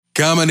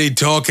Comedy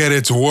talk at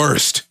its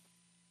worst.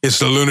 It's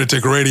the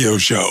Lunatic Radio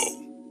Show.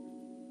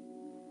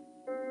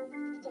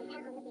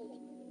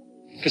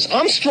 Because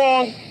I'm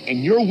strong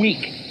and you're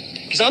weak.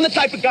 Because I'm the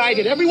type of guy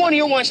that everyone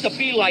here wants to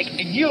be like, and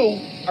you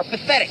are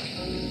pathetic.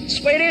 It's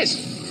the way it is.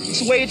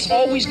 It's the way it's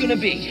always going to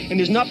be. And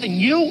there's nothing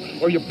you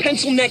or your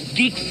pencil-neck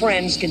geek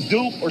friends can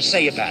do or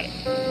say about it.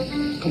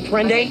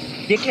 Comprende,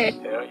 dickhead?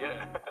 Hell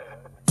yeah.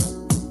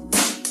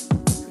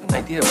 An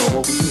idea about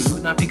what we do. We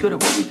would not be good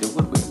at what we do,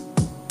 would we?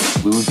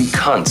 We would be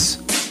cunts.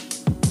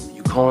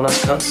 You calling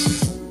us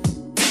cunts?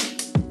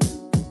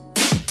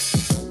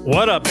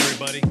 What up,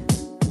 everybody?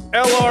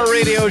 LR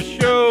Radio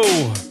Show.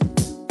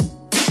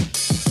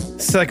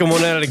 Second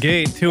one out of the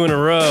gate, 2 in a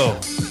row.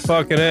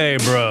 Fucking A,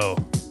 bro.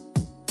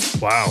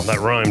 Wow, that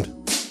rhymed.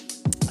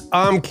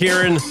 I'm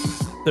Kieran.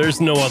 There's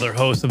no other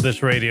host of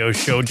this radio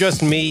show,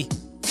 just me.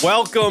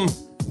 Welcome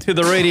to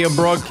the radio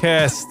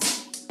broadcast.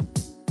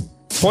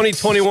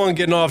 2021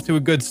 getting off to a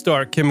good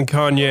start. Kim and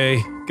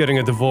Kanye getting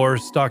a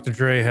divorce. Dr.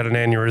 Dre had an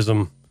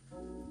aneurysm.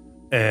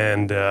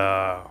 And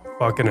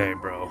fucking A,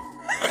 bro.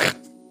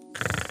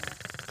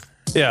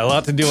 Yeah, a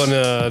lot to do on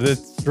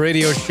this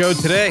radio show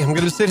today. I'm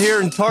going to sit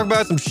here and talk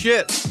about some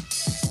shit.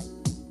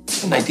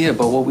 An idea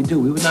about what we do.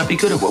 We would not be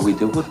good at what we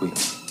do, would we?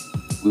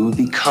 We would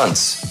be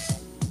cunts.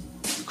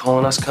 You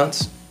calling us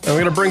cunts? I'm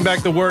going to bring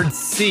back the word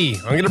C.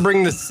 I'm going to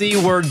bring the C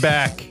word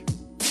back.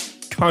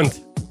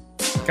 Cunt.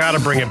 Got to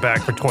bring it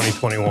back for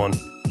 2021.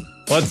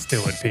 Let's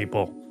do it,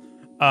 people.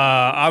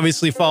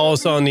 Obviously, follow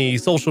us on the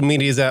social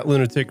medias at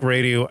Lunatic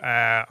Radio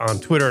on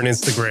Twitter and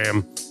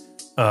Instagram.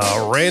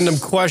 Random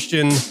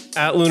question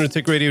at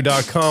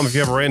lunaticradio.com. If you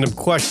have a random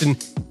question,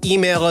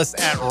 email us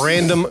at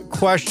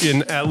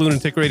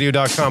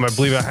randomquestion@lunaticradio.com. I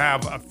believe I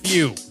have a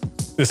few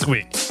this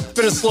week. It's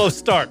been a slow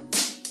start.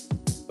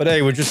 But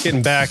hey, we're just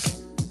getting back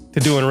to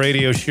doing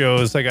radio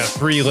shows. I got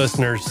 3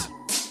 listeners.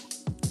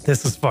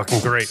 This is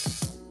fucking great.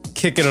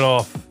 Kicking it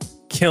off.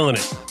 Killing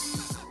it.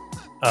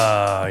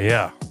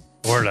 Yeah.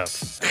 Word up.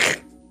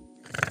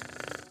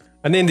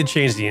 I need to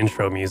change the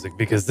intro music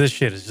because this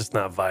shit is just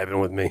not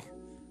vibing with me.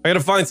 I gotta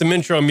find some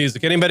intro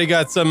music. Anybody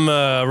got some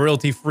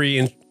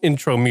royalty-free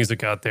intro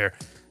music out there?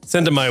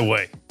 Send it my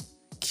way.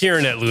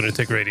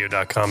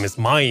 Kieran@lunaticradio.com is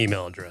my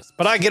email address.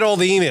 But I get all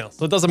the emails,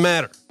 so it doesn't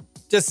matter.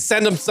 Just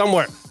send them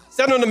somewhere.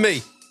 Send them to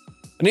me.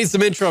 I need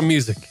some intro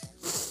music.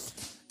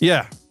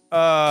 Yeah.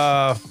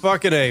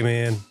 Fucking A,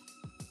 man.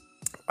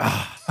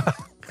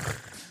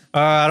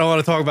 I don't want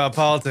to talk about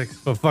politics,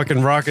 but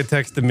fucking Rocket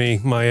texted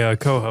me, my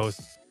co-host,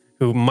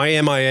 my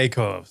MIA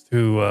co-host,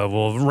 who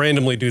will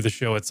randomly do the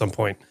show at some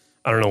point.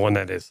 I don't know when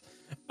that is.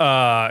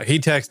 He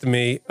texted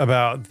me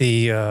about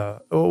the,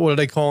 what are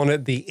they calling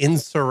it? The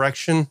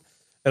insurrection.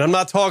 And I'm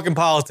not talking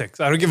politics.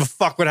 I don't give a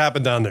fuck what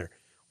happened down there.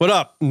 What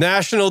up?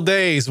 National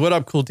Days. What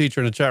up, cool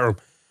teacher in the chat room?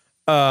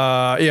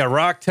 Yeah,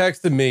 Rock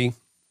texted me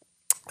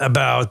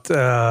about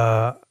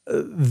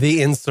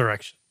the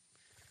insurrection.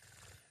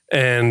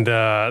 And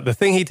the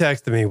thing he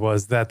texted me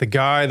was that the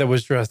guy that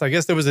was dressed, I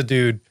guess there was a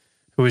dude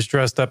who was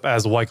dressed up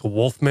as like a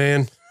wolf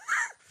man.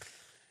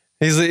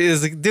 He's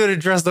a dude who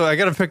dressed up. I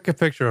got to pick a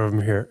picture of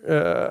him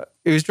here.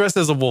 He was dressed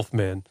as a wolf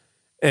man.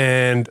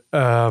 And,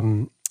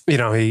 you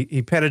know,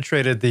 he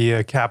penetrated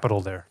the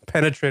Capitol there.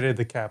 Penetrated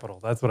the Capitol.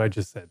 That's what I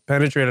just said.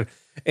 Penetrated.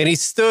 And he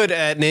stood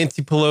at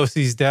Nancy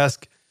Pelosi's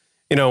desk,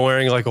 you know,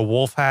 wearing like a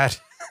wolf hat.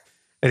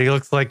 And he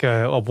looks like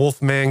a wolf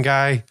man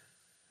guy.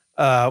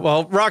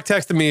 Well, Rock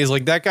texted me. He's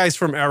like, that guy's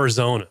from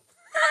Arizona.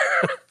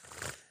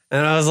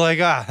 And I was like,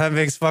 that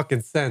makes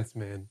fucking sense,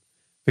 man.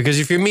 Because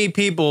if you meet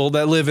people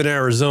that live in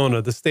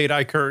Arizona, the state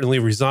I currently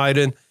reside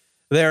in,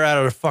 they're out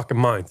of their fucking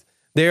minds.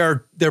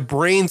 Their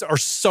brains are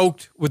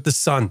soaked with the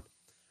sun.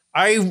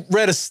 I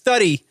read a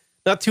study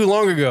not too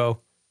long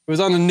ago. It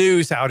was on the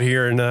news out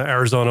here in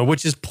Arizona,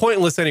 which is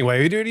pointless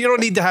anyway. Dude, you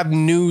don't need to have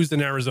news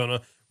in Arizona.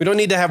 We don't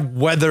need to have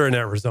weather in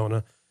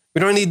Arizona. We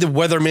don't need the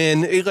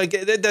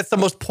weatherman. That's the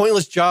most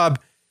pointless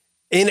job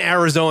in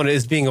Arizona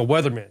is being a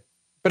weatherman.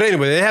 But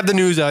anyway, they have the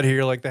news out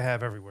here like they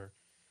have everywhere.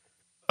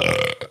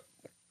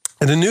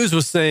 And the news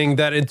was saying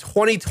that in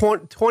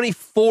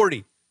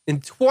 2040,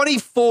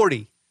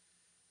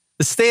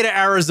 the state of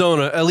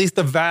Arizona, at least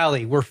the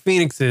valley where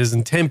Phoenix is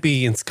and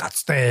Tempe and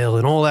Scottsdale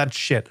and all that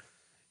shit,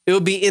 it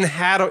would be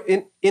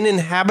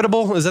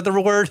uninhabitable. Is that the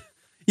word?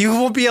 You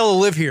won't be able to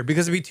live here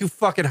because it'd be too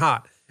fucking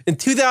hot. In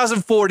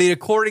 2040,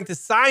 according to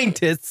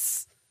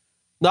scientists,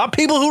 not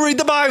people who read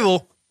the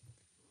Bible,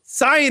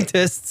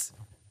 scientists,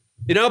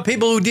 you know,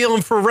 people who deal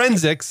in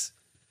forensics,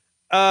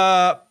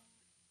 fucking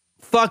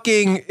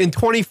in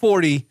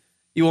 2040,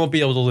 you won't be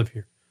able to live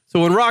here.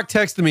 So when Rock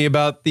texted me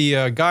about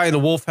the guy in the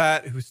wolf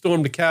hat who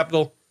stormed the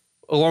Capitol,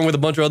 along with a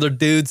bunch of other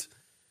dudes,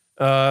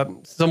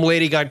 some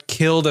lady got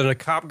killed and a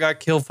cop got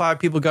killed. 5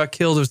 people got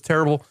killed. It was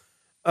terrible.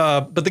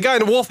 But the guy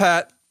in the wolf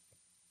hat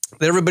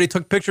that everybody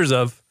took pictures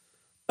of,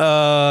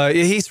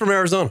 he's from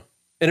Arizona.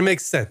 And it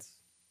makes sense.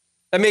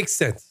 That makes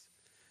sense.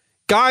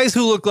 Guys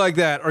who look like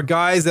that are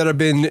guys that have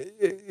been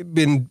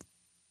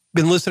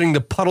listening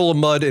to Puddle of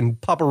Mud and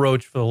Papa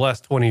Roach for the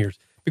last 20 years.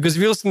 Because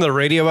if you listen to the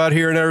radio out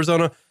here in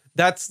Arizona,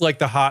 that's like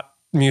the hot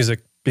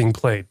music being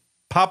played.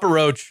 Papa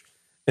Roach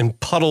and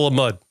Puddle of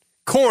Mud.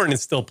 Korn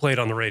is still played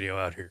on the radio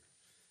out here.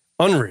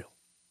 Unreal.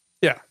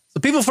 Yeah. So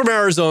people from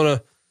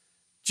Arizona,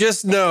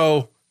 just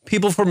know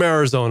people from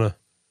Arizona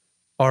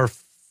are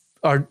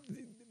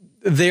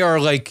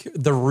like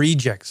the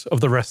rejects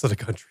of the rest of the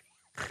country.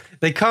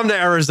 They come to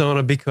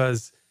Arizona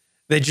because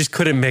they just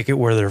couldn't make it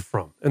where they're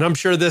from. And I'm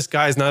sure this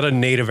guy's not a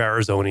native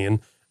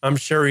Arizonian. I'm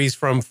sure he's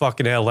from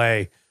fucking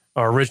LA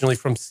or originally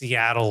from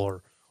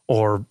Seattle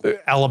or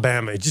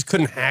Alabama. He just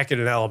couldn't hack it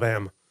in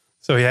Alabama.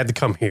 So he had to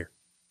come here.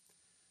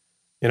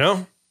 You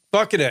know?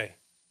 Fucking A.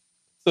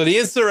 So the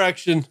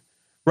insurrection,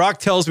 Rock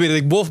tells me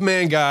the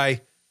Wolfman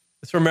guy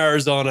is from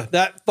Arizona.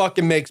 That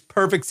fucking makes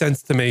perfect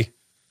sense to me.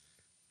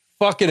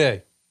 Fucking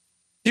A.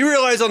 Do you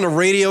realize on the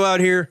radio out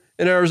here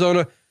in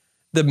Arizona,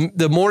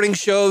 the morning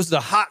shows, the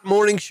hot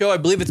morning show, I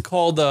believe it's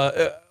called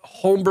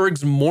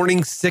Holmberg's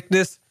Morning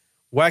Sickness,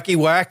 Wacky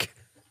Whack,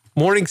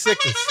 Morning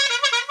Sickness.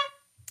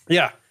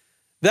 Yeah.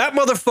 That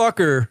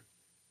motherfucker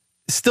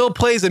still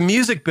plays a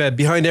music bed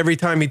behind every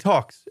time he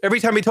talks. Every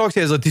time he talks,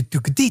 he has like, and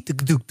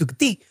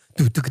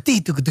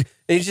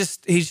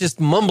he's just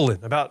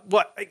mumbling about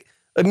what? Like,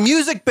 a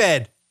music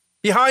bed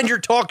behind your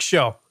talk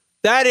show.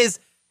 That is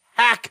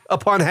hack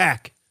upon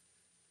hack.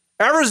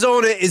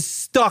 Arizona is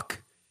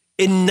stuck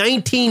in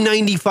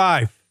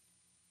 1995.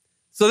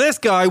 So this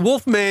guy,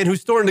 Wolfman,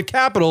 who's storming the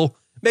Capitol,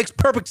 makes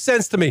perfect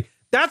sense to me.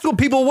 That's what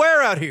people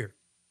wear out here.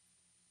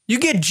 You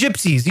get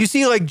gypsies. You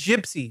see like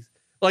gypsies.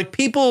 Like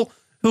people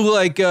who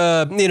like,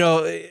 I don't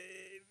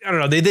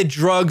know, they did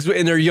drugs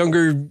in their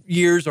younger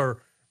years or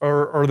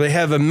they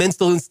have a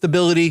mental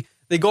instability.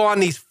 They go on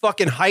these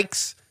fucking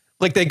hikes.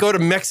 Like they go to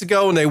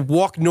Mexico and they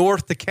walk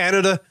north to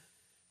Canada.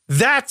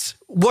 That's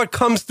what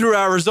comes through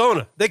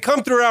Arizona. They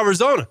come through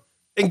Arizona.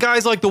 And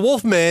guys like the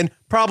Wolfman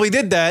probably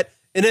did that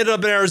and ended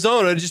up in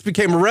Arizona and just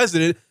became a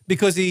resident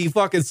because he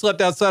fucking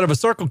slept outside of a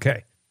Circle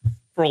K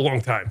for a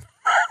long time.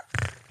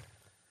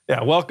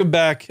 Yeah, welcome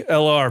back,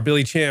 LR.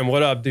 Billy Cham,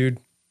 what up, dude?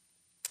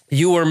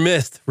 You were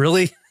missed.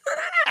 Really?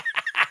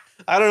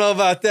 I don't know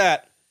about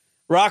that.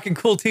 Rock and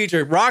cool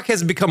teacher. Rock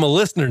has become a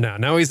listener now.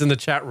 Now he's in the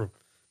chat room.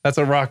 That's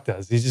what Rock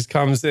does. He just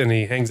comes in and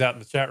he hangs out in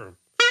the chat room.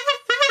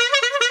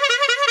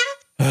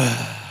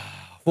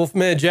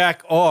 Wolfman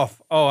Jack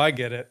off. Oh, I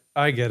get it.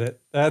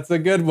 That's a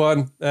good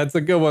one.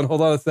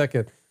 Hold on a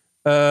second.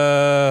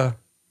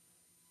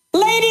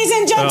 Ladies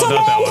and gentlemen,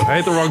 I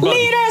hit the wrong button.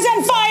 Leaders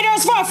and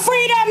fighters for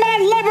freedom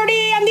and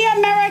liberty and the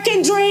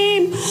American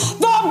dream,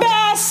 the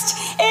best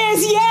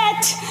is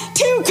yet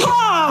to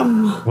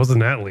come.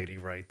 Wasn't that lady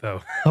right,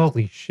 though?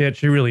 Holy shit,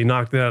 she really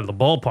knocked it out of the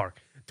ballpark.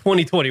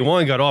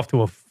 2021 got off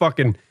to a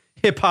fucking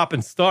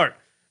hip-hopping start.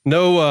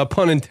 No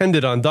pun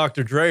intended on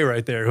Dr. Dre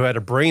right there, who had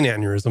a brain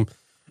aneurysm.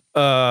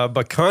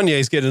 But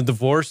Kanye's getting a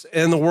divorce,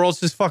 and the world's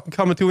just fucking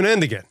coming to an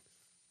end again.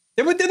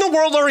 Didn't the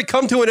world already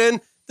come to an end?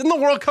 Didn't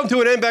the world come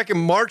to an end back in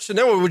March, and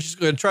then we're just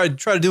going to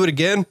try to do it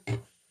again?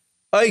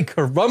 Ay,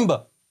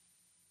 caramba.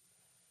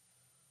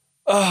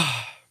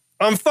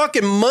 On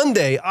fucking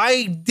Monday,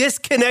 I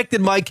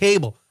disconnected my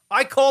cable.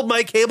 I called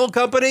my cable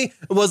company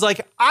and was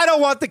like, I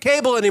don't want the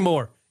cable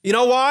anymore. You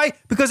know why?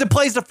 Because it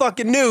plays the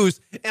fucking news,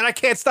 and I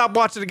can't stop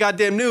watching the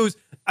goddamn news.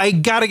 I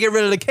got to get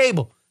rid of the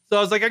cable. So I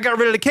was like, I got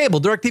rid of the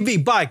cable.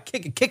 DirecTV, bye.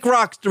 Kick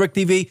rocks,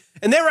 DirecTV.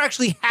 And they were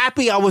actually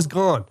happy I was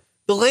gone.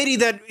 The lady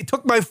that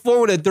took my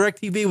phone at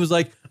DirecTV was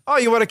like, oh,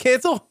 you want to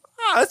cancel?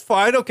 Oh, that's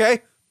fine.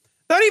 Okay.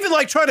 Not even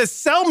like trying to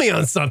sell me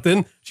on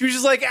something. She was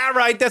just like, all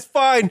right, that's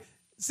fine.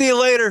 See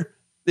you later.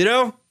 You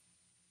know?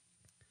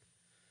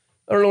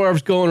 I don't know where I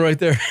was going right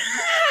there.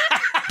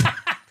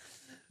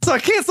 So I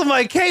canceled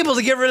my cable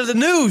to get rid of the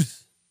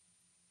news.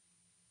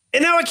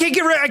 And now I can't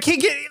get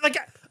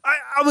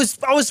I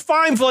was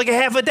fine for like a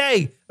half a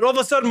day. And all of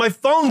a sudden my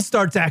phone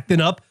starts acting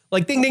up.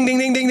 Like ding, ding, ding,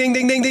 ding, ding, ding,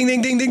 ding, ding, ding,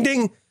 ding, ding, ding,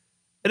 ding.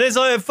 It is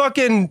like a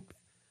fucking,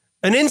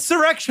 an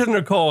insurrection,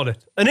 they're calling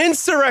it. An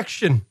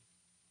insurrection.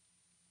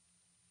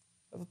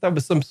 I thought that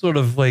was some sort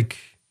of like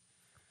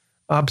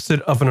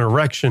opposite of an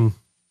erection.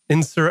 I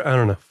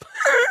don't know.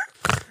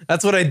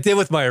 That's what I did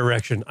with my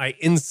erection. I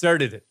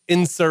inserted it.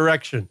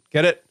 Insurrection.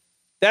 Get it?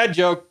 Dad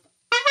joke.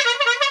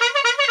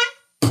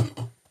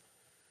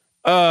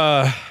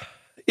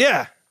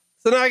 Yeah.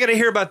 So now I got to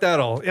hear about that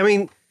all. I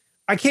mean,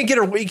 you can't get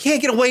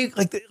away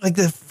like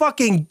the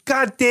fucking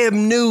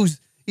goddamn news.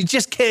 You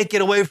just can't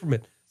get away from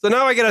it. So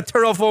now I got to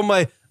turn off all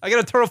my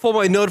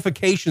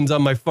notifications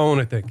on my phone,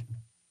 I think.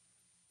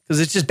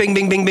 Because it's just bing,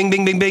 bing, bing, bing,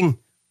 bing, bing, bing.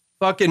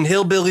 Fucking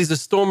hillbillies are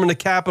storming the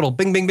Capitol.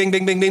 Bing, bing, bing,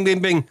 bing, bing, bing,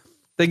 bing, bing.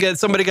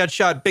 Somebody got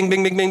shot. Bing,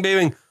 bing, bing, bing, bing,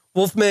 bing.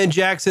 Wolfman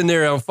Jack's in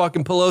there on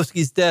fucking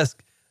Pelosi's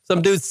desk.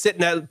 Some dude's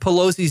sitting at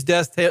Pelosi's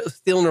desk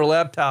stealing her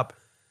laptop.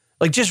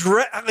 Like,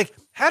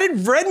 how did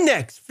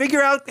rednecks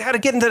figure out how to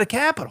get into the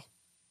Capitol?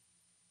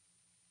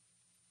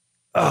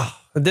 Oh,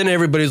 and then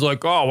everybody's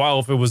like, oh, well,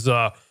 if it was,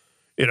 if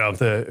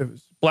it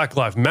was Black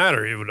Lives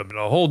Matter, it would have been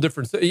a whole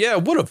different, yeah,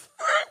 it would have.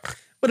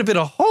 Would have been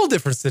a whole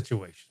different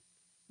situation.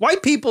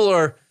 White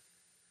people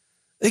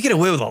they get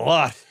away with a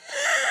lot.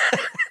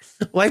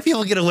 White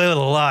people get away with a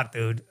lot,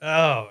 dude.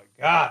 Oh, my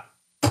God.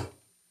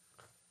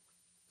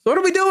 So what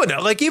are we doing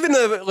now? Like even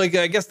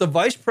I guess the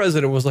vice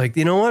president was like,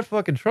 you know what?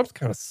 Fucking Trump's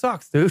kind of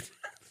sucks, dude. It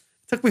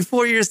took me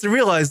 4 years to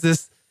realize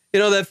this. You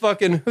know, that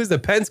fucking, who's the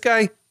Pence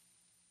guy?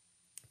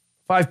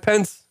 5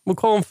 Pence. We'll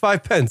call him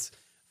 5 Pence.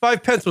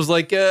 5 Pence was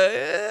like,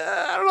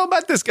 I don't know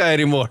about this guy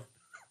anymore.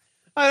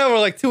 I know we're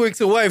like 2 weeks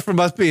away from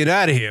us being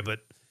out of here, but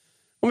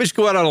let me just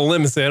go out on a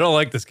limb and say I don't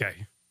like this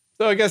guy.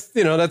 So I guess,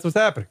 you know, that's what's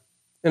happening.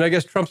 And I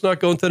guess Trump's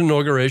not going to the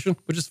inauguration,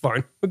 which is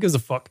fine. Who gives a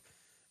fuck?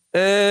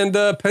 And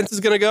Pence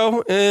is going to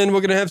go, and we're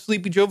going to have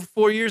Sleepy Joe for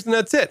 4 years, and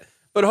that's it.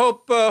 But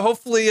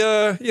hopefully,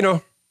 you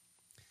know,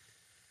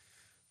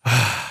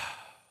 I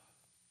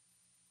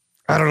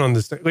don't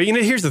understand. But, you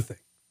know, here's the thing.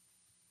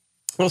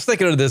 I was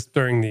thinking of this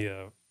during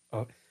the,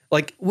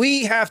 like,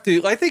 we have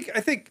to, I think,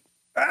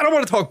 I don't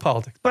want to talk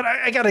politics, but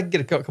I got to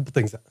get a couple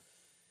things out.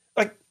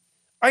 Like,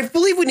 I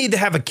believe we need to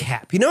have a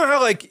cap. You know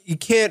how, like, you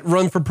can't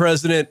run for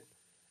president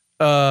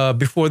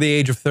before the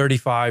age of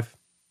 35?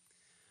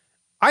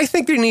 I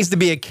think there needs to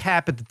be a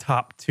cap at the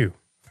top, too.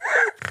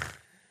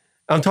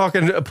 I'm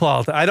talking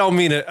politics. I don't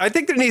mean it. I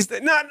think there needs to,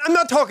 I'm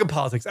not talking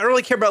politics. I don't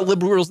really care about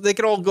liberals. They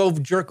can all go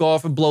jerk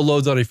off and blow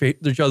loads on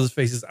each other's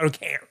faces. I don't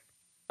care.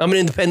 I'm an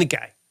independent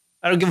guy.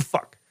 I don't give a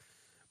fuck.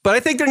 But I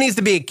think there needs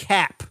to be a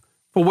cap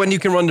for when you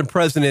can run the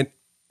president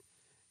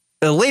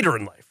later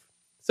in life.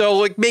 So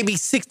like maybe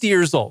 60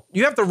 years old.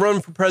 You have to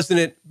run for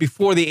president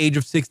before the age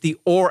of 60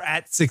 or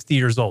at 60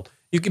 years old.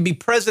 You can be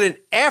president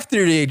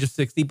after the age of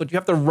 60, but you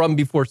have to run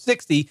before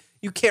 60.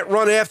 You can't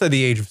run after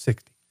the age of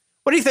 60.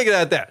 What do you think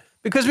about that?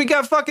 Because we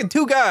got fucking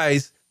two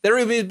guys that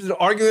we've been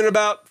arguing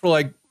about for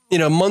like, you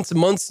know, months and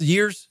months,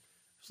 years.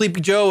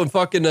 Sleepy Joe and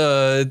fucking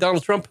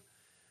Donald Trump.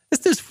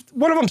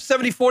 One of them's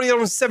 70-40, the other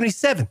one's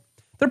 77.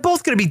 They're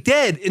both going to be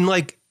dead in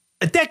like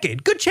a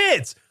decade. Good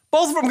chance.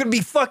 Both of them are going to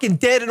be fucking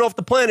dead and off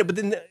the planet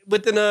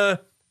within a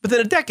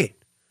decade.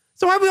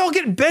 So why are we all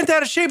getting bent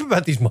out of shape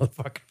about these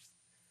motherfuckers?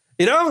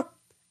 You know?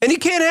 And you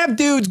can't have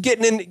dudes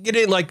getting in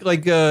like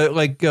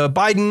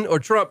Biden or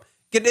Trump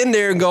getting in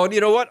there and going,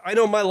 you know what? I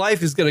know my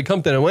life is going to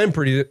come to an end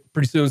pretty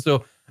soon,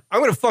 so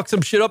I'm going to fuck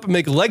some shit up and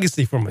make a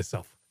legacy for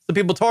myself so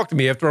people talk to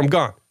me after I'm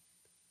gone.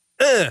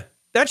 That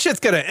shit's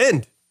going to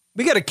end.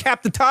 We got to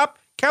cap the top,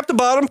 cap the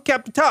bottom,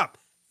 cap the top.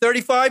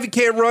 35, you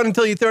can't run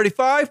until you're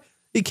 35.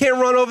 You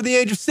can't run over the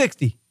age of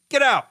 60.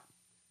 Get out.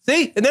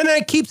 See? And then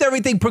that keeps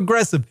everything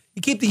progressive.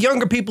 You keep the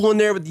younger people in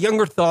there with the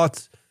younger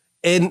thoughts,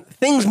 and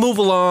things move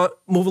along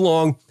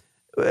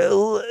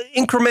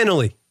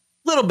incrementally.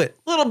 Little bit.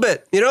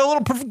 You know,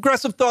 little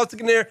progressive thoughts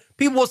in there.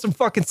 People with some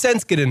fucking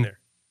sense get in there.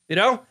 You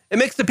know? It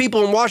makes the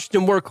people in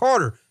Washington work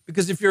harder,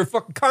 because if you're a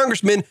fucking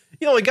congressman,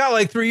 you only got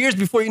like 3 years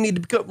before you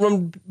need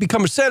to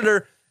become a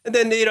senator. And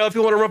then, you know, if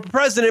you want to run for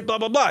president, blah,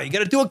 blah, blah. You got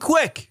to do it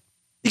quick.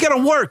 You got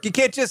to work. You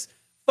can't just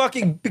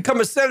fucking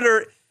become a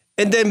senator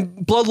and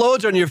then blow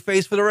loads on your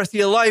face for the rest of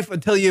your life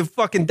until you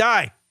fucking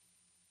die.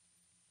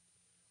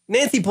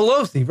 Nancy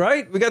Pelosi,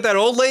 right? We got that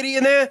old lady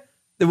in there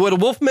where the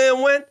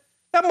Wolfman went.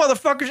 That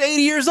motherfucker's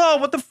 80 years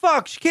old. What the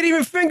fuck? She can't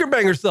even finger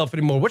bang herself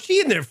anymore. What's she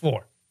in there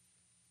for?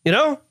 You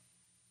know?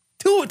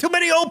 Too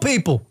many old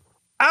people.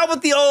 Out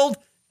with the old,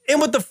 in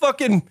with the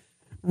fucking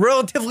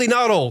relatively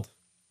not old.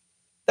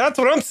 That's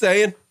what I'm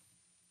saying.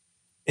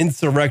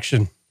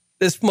 Insurrection.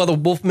 This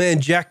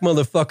Wolfman Jack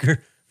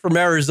motherfucker from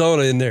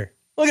Arizona in there.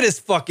 Look at this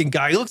fucking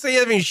guy. He looks like he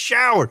hasn't even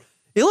showered.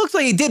 He looks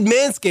like he did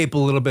manscape a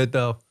little bit,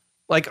 though.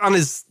 Like on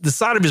the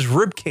side of his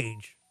rib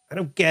cage. I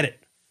don't get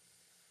it.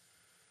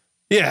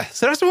 Yeah,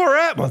 so that's where we're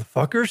at,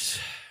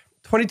 motherfuckers.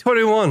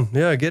 2021.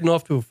 Yeah, getting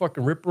off to a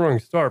fucking rip-roaring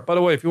start. By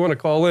the way, if you want to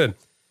call in,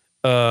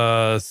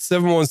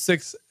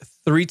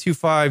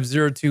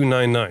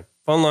 716-325-0299.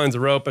 Phone lines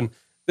are open.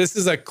 This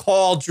is a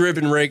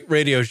call-driven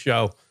radio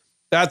show.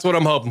 That's what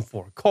I'm hoping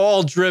for.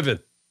 Call-driven.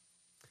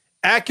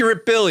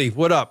 Accurate Billy,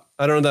 what up?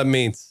 I don't know what that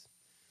means.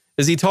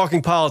 Is he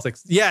talking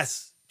politics?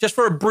 Yes, just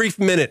for a brief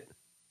minute.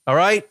 All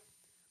right?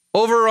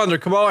 Over or under,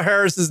 Kamala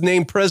Harris is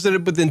named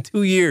president within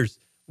 2 years.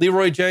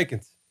 Leroy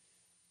Jenkins.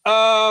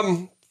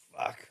 Fuck,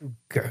 who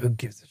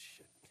gives a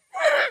shit?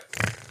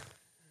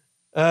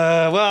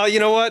 Well, you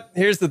know what?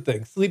 Here's the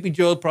thing. Sleepy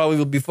Joe probably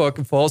will be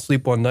fucking fall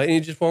asleep one night and he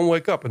just won't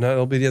wake up, and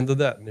that'll be the end of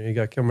that. And there you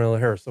got Kamala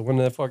Harris. So when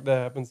the fuck that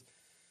happens,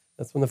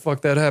 that's when the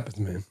fuck that happens,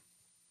 man.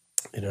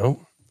 You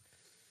know?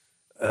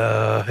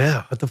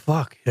 Yeah, what the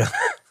fuck? Yeah.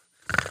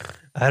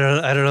 I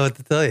don't know what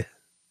to tell you.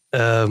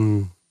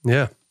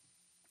 Yeah.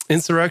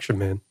 Insurrection,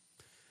 man.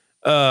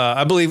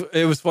 I believe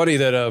it was funny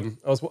that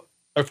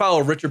I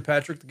follow Richard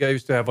Patrick, the guy I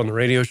used to have on the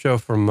radio show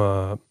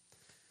from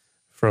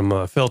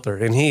Filter,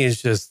 and he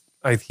is just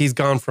he's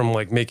gone from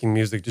like making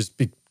music just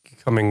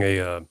becoming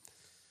a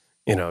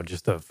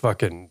just a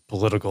fucking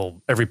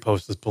political. Every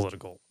post is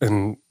political,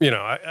 and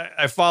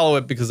I follow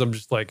it because I'm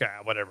just like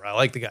whatever. I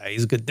like the guy;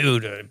 he's a good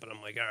dude, but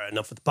I'm like, all right,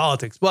 enough with the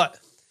politics. But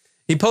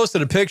he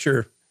posted a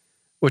picture,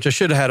 which I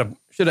should have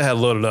had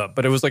loaded up,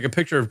 but it was like a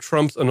picture of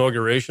Trump's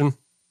inauguration,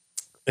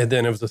 and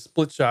then it was a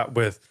split shot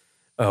with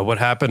what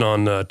happened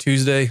on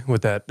Tuesday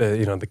with that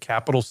the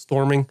Capitol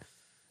storming,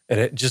 and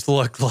it just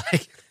looked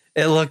like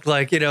it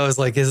was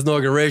like his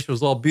inauguration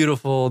was all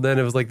beautiful, and then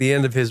it was like the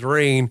end of his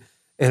reign.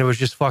 And it was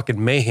just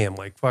fucking mayhem,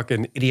 like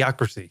fucking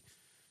idiocracy. It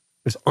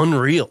was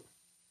unreal.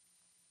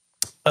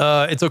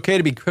 It's okay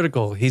to be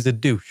critical. He's a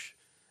douche,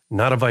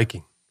 not a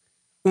Viking.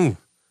 Well,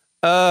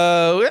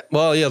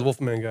 yeah, the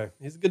Wolfman guy.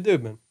 He's a good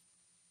dude, man.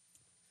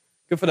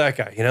 Good for that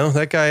guy. You know,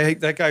 that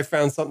guy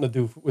found something to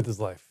do with his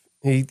life.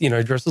 He,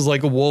 dresses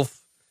like a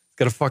wolf. He's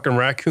got a fucking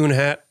raccoon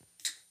hat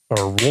or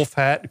a wolf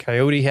hat,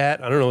 coyote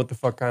hat. I don't know what the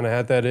fuck kind of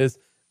hat that is.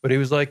 But he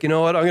was like, you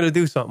know what? I'm going to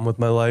do something with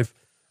my life.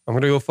 I'm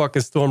going to go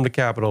fucking storm the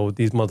Capitol with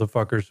these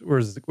motherfuckers.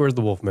 Where's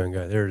the Wolfman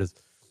guy? There it is.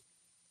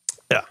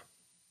 Yeah.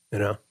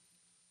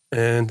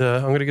 And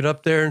I'm going to get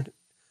up there.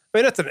 I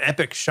mean, that's an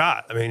epic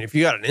shot. I mean, if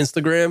you got an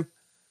Instagram,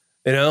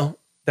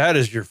 that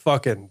is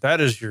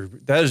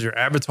your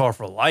avatar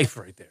for life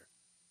right there.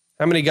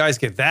 How many guys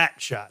get that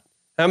shot?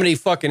 How many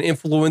fucking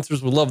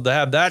influencers would love to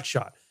have that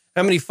shot?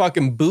 How many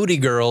fucking booty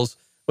girls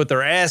with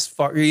their ass,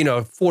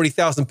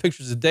 40,000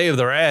 pictures a day of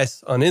their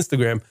ass on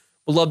Instagram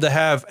would love to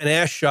have an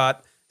ass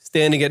shot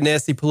standing at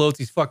Nancy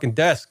Pelosi's fucking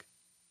desk.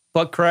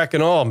 Butt crack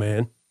and all,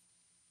 man.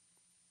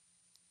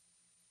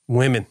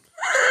 Women.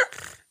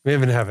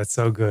 Women have it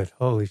so good.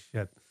 Holy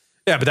shit.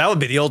 Yeah, but that would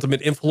be the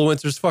ultimate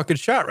influencer's fucking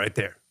shot right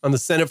there. On the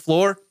Senate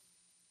floor,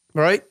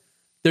 right?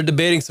 They're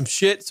debating some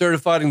shit,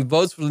 certifying the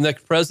votes for the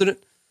next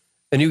president,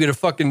 and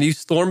you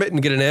storm it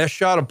and get an ass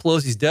shot on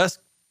Pelosi's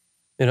desk.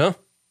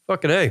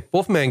 Fucking A.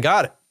 Wolfman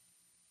got it.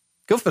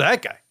 Good for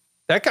that guy.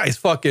 That guy's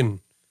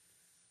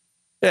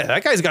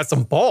that guy's got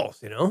some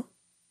balls,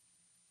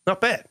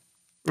 Not bad.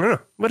 I don't know.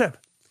 Whatever.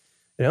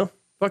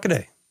 Fucking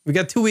A. We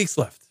got 2 weeks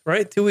left,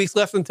 right? 2 weeks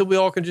left until we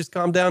all can just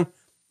calm down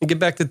and get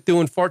back to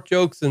doing fart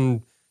jokes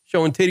and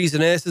showing titties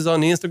and asses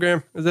on the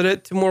Instagram. Is that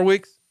it? 2 more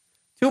weeks?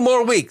 2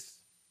 more weeks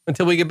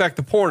until we get back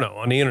to porno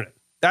on the internet.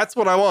 That's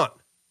what I want.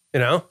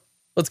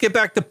 Let's get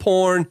back to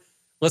porn.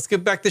 Let's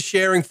get back to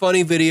sharing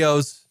funny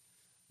videos.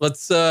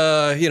 Let's,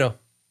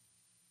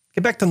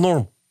 get back to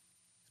normal.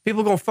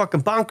 People going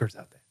fucking bonkers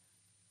out there.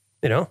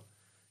 You know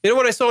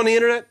what I saw on the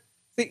internet?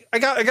 See, I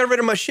got rid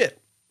of my shit.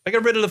 I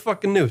got rid of the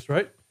fucking news,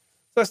 right?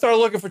 So I started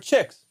looking for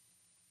chicks.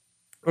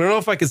 I don't know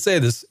if I could say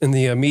this in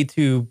the Me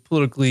Too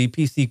politically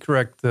PC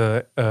correct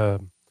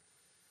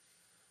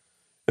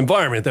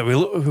environment that we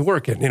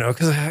work in,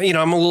 because,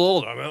 I'm a little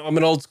older. I'm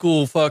an old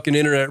school fucking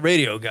internet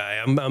radio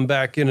guy. I'm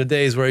back in the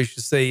days where I used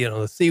to say,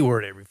 the C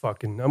word every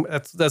fucking,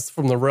 that's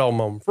from the realm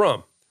I'm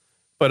from.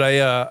 But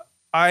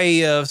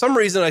for some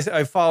reason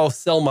I follow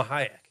Selma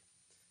Hayek.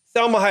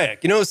 Selma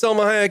Hayek. You know who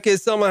Selma Hayek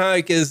is? Selma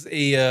Hayek is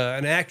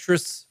an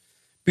actress,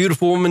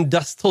 beautiful woman,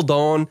 dusk till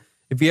dawn.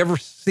 If you ever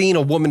seen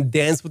a woman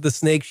dance with a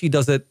snake, she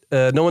does it.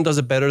 No one does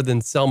it better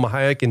than Selma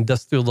Hayek in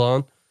Dusk Till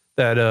Dawn,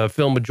 that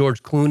film with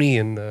George Clooney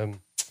and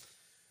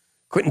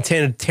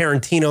Quentin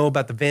Tarantino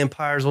about the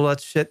vampires, all that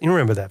shit. You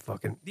remember that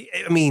fucking...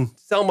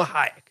 Selma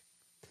Hayek.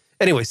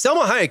 Anyway,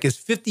 Selma Hayek is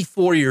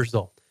 54 years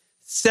old.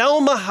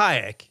 Selma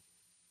Hayek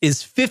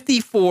is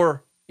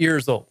 54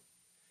 years old.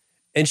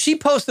 And she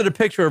posted a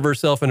picture of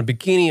herself in a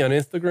bikini on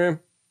Instagram.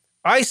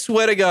 I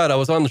swear to God, I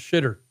was on the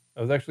shitter.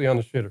 I was actually on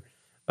the shitter.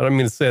 I don't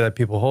mean to say that,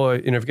 people.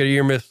 If you got your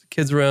ear miss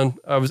kids around,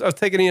 I was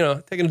taking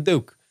a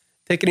Duke,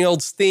 taking the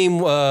old Steam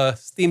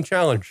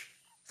challenge.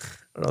 I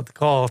don't know what to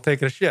call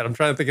taking a shit. I'm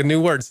trying to think of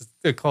new words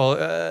to call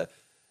it.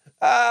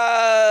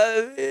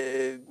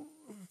 I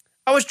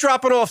was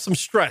dropping off some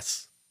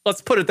stress.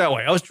 Let's put it that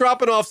way. I was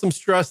dropping off some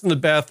stress in the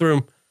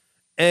bathroom,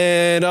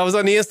 and I was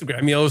on the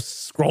Instagram.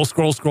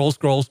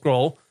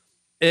 Scroll.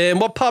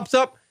 And what pops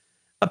up?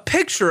 A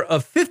picture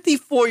of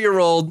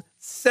 54-year-old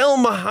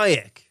Selma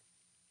Hayek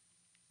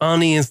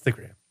on the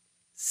Instagram.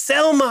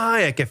 Selma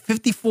Hayek at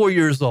 54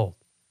 years old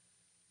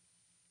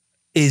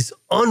is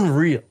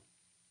unreal.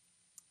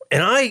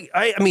 And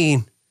I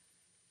mean,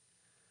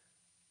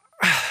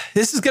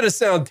 this is going to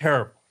sound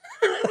terrible.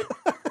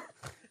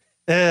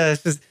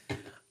 It's just,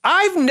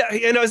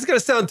 it's going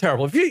to sound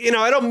terrible. If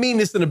I don't mean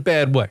this in a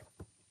bad way.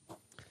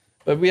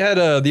 But we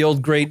had the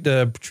old great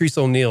Patrice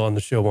O'Neill on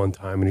the show one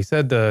time, and he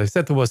said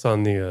to us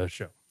on the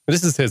show,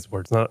 this is his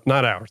words, not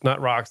ours,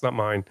 not Rock's, not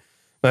mine,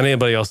 not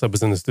anybody else that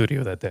was in the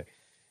studio that day.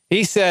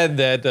 He said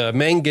that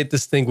men get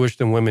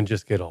distinguished and women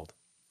just get old.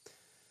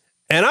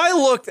 And I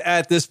looked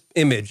at this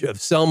image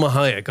of Selma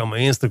Hayek on my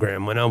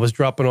Instagram when I was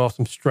dropping off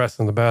some stress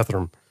in the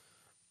bathroom.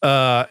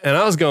 And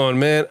I was going,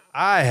 man,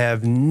 I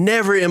have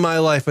never in my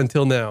life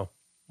until now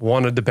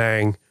wanted to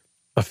bang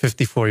a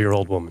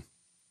 54-year-old woman.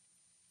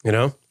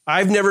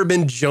 I've never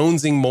been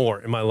jonesing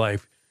more in my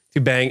life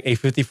to bang a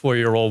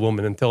 54-year-old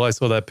woman until I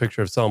saw that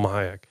picture of Selma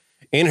Hayek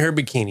in her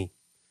bikini,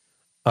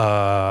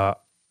 on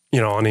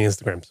the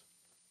Instagrams.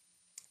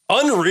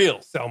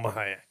 Unreal, Selma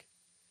Hayek.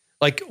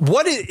 Like,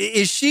 what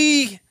is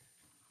she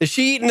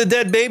eating the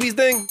dead baby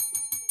thing?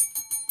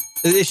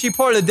 Is she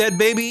part of the dead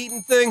baby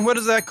eating thing? What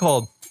is that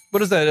called?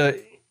 What is that?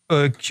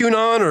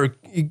 QAnon or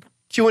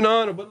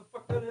QAnon or what the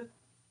fuck that is?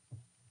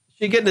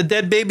 She getting the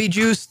dead baby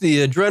juice,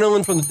 the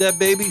adrenaline from the dead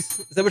babies?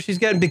 Is that what she's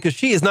getting? Because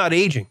she is not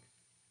aging.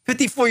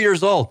 54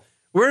 years old.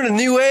 We're in a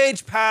new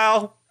age,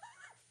 pal.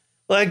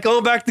 Like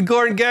going back to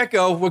Gordon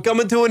Gekko, we're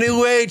coming to a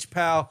new age,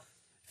 pal.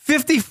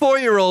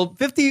 54-year-old,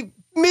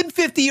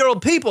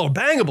 mid-50-year-old people are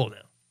bangable now.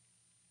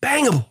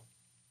 Bangable.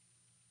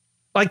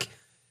 Like,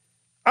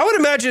 I would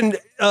imagine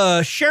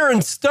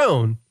Sharon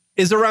Stone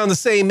is around the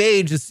same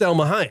age as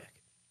Selma Hayek.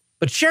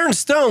 But Sharon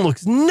Stone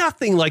looks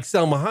nothing like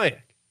Selma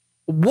Hayek.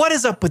 What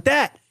is up with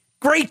that?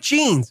 Great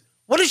genes.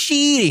 What is she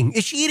eating?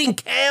 Is she eating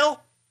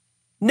kale?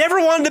 Never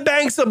wanted to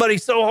bang somebody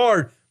so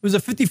hard who's a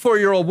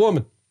 54-year-old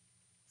woman.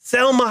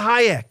 Selma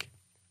Hayek.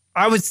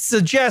 I would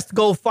suggest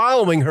go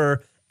following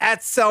her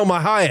at Selma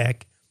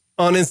Hayek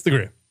on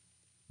Instagram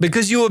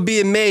because you would be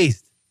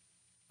amazed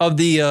of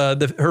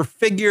her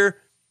figure,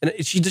 and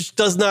she just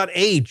does not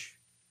age.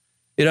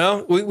 You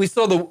know, we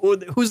saw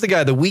who's the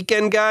guy, the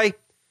Weekend guy,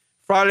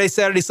 Friday,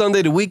 Saturday,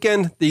 Sunday, the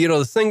Weekend,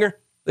 the singer,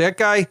 that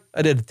guy.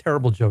 I did a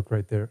terrible joke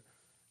right there.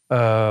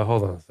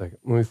 Hold on a second.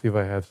 Let me see if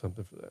I have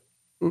something for that.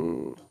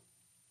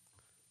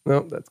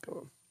 No, that's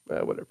gone.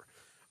 Whatever.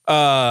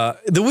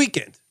 The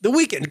Weeknd. The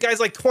Weeknd. The guy's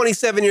like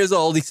 27 years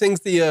old. He sings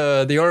the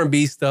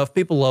R&B stuff.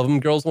 People love him.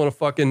 Girls want to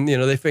fucking,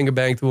 they finger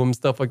bang to him,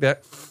 stuff like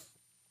that.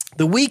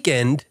 The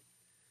Weeknd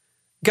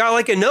got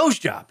like a nose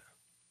job.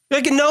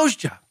 Like a nose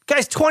job.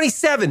 Guy's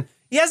 27.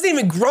 He hasn't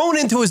even grown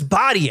into his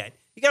body yet.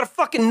 He got a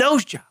fucking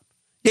nose job.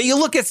 Yeah, you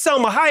look at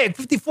Selma Hayek,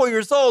 54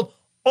 years old,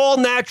 all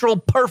natural,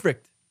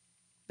 perfect.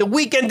 The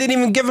Weeknd didn't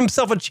even give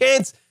himself a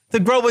chance to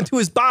grow into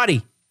his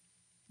body.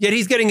 Yet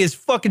he's getting his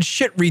fucking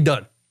shit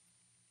redone.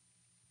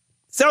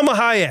 Selma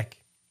Hayek,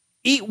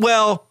 eat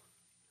well,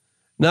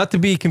 not to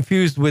be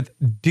confused with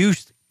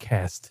douche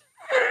cast.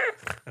 I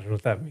don't know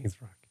what that means,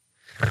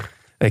 Rock.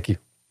 Thank you.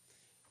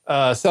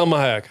 Selma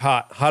Hayek,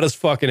 hot as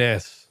fucking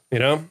ass,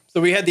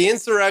 So we had the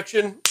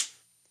insurrection.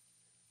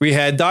 We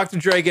had Dr.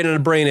 Dre getting a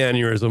brain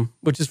aneurysm,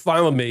 which is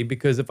fine with me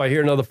because if I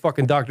hear another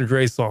fucking Dr.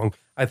 Dre song,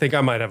 I think I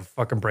might have a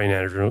fucking brain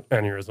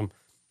aneurysm.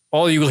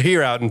 All you will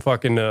hear out in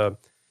fucking,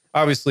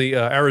 obviously,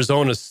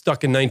 Arizona's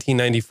stuck in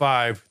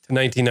 1995 to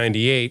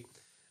 1998.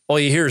 All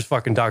you hear is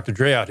fucking Dr.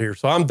 Dre out here.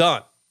 So I'm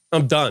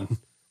done.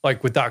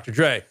 Like with Dr.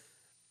 Dre.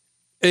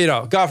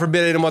 God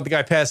forbid I didn't want the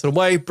guy passing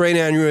away, brain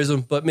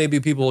aneurysm, but maybe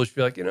people will just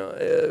be like,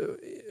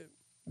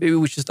 maybe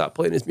we should stop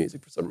playing his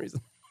music for some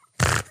reason.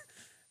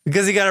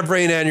 Because he got a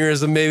brain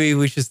aneurysm, maybe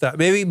we should stop.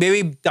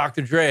 Maybe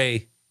Dr.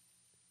 Dre,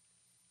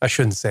 I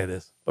shouldn't say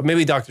this, but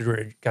maybe Dr.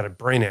 Dre got a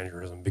brain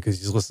aneurysm because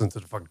he's listening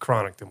to the fucking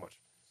Chronic too much.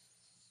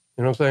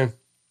 You know what I'm saying?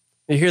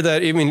 You hear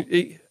that? I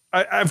mean,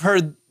 I've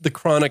heard the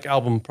Chronic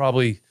album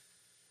probably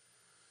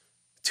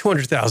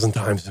 200,000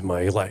 times in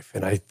my life,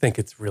 and I think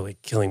it's really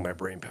killing my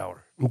brain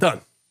power. I'm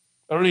done.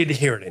 I don't need to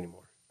hear it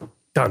anymore.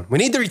 Done. We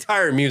need to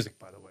retire music,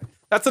 by the way.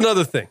 That's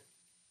another thing.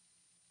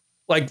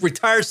 Like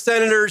retire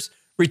senators,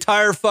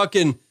 retire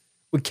fucking,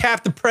 we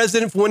cap the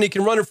president for when he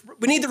can run.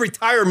 We need to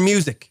retire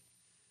music.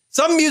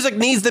 Some music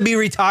needs to be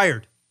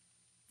retired.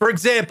 For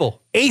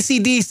example,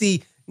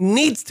 AC/DC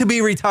needs to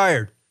be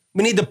retired.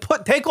 We need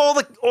to take all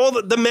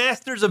the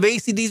masters of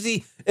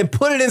AC/DC and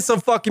put it in some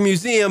fucking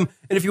museum.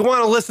 And if you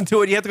want to listen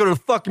to it, you have to go to the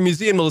fucking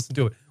museum to listen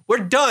to it. We're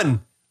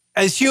done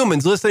as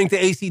humans listening to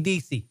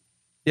AC/DC.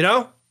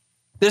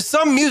 There's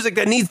some music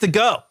that needs to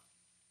go.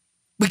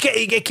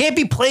 It can't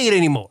be played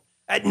anymore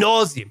ad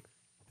nauseum.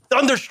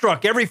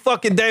 Thunderstruck every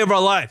fucking day of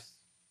our lives.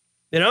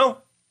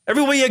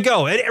 Everywhere you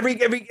go,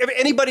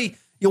 anybody,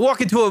 you walk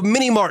into a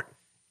mini mart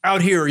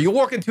out here, you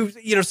walk into,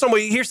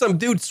 somewhere, you hear some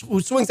dude who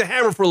swings a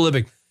hammer for a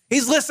living.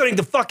 He's listening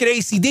to fucking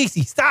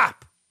AC/DC.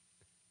 Stop.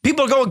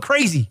 People are going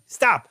crazy.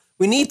 Stop.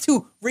 We need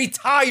to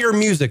retire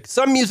music.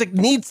 Some music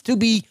needs to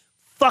be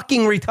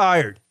fucking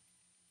retired.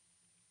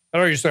 I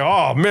know you say,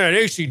 oh man,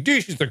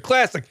 AC/DC's a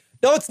classic.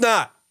 No, it's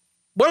not.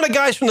 One of the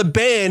guys from the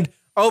band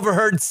I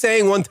overheard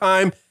saying one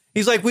time,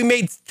 he's like, we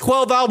made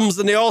 12 albums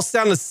and they all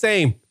sound the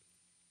same.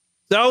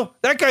 So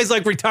that guy's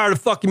like retired of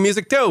fucking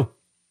music too.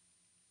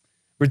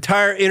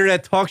 Retired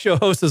internet talk show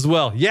host as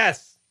well.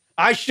 Yes,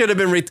 I should have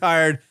been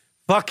retired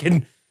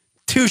fucking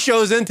 2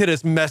 shows into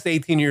this mess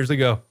 18 years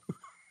ago.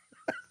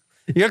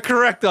 You're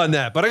correct on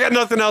that, but I got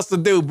nothing else to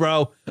do,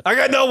 bro. I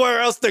got nowhere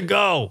else to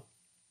go.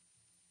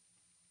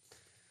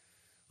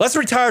 Let's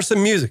retire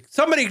some music.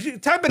 Somebody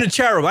type in a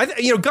chat room.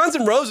 Guns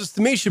N' Roses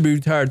to me should be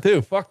retired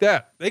too. Fuck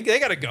that. They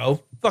got to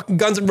go. Fucking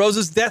Guns N'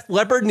 Roses, Def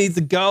Leppard needs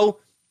to go.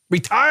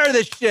 Retire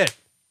this shit.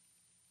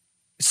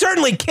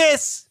 Certainly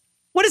Kiss.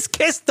 What has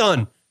Kiss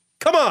done?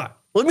 Come on.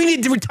 Well, we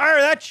need to retire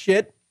that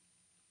shit.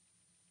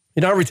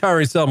 You're not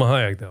retiring Selma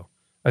Hayek, though.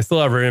 I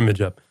still have her image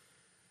up.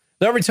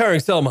 Not retiring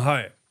Selma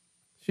Hayek.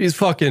 She's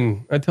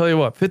fucking, I tell you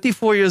what,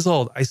 54 years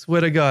old. I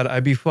swear to God,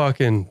 I'd be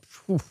fucking,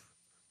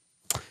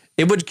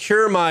 it would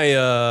cure my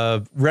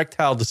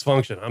erectile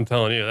dysfunction. I'm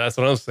telling you. That's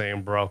what I'm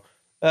saying, bro.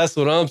 That's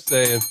what I'm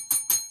saying.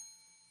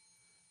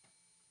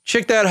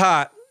 Chick That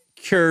Hot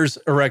cures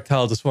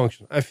erectile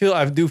dysfunction. I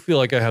do feel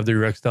like I have the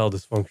erectile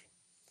dysfunction.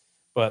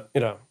 But,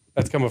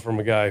 that's coming from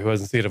a guy who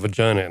hasn't seen a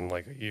vagina in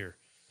like a year.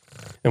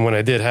 And when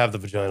I did have the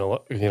vagina,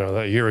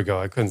 that year ago,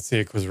 I couldn't see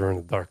it because we were in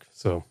the dark.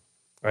 So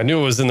I knew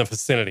it was in the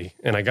vicinity,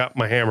 and I got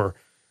my hammer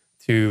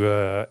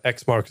to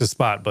X marks the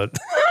spot, but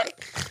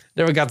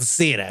never got to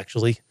see it,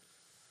 actually.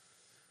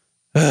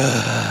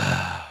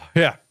 Yeah,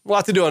 a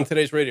lot to do on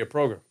today's radio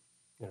program.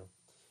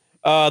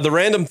 The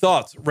random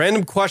thoughts,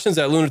 random questions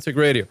at Lunatic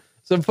Radio.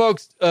 Some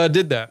folks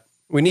did that.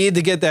 We need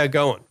to get that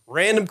going.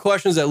 Random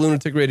questions at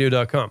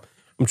lunaticradio.com.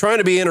 I'm trying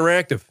to be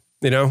interactive.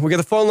 We got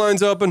the phone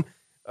lines open.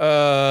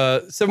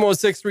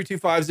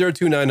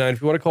 716-325-0299.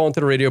 If you want to call into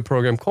the radio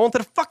program, call into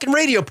the fucking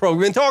radio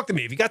program and talk to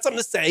me. If you got something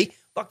to say,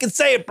 fucking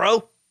say it,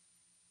 bro.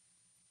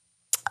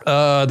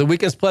 The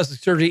weekend's plastic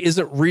surgery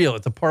isn't real.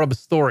 It's a part of a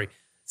story.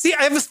 See,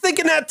 I was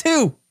thinking that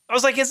too. I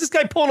was like, is this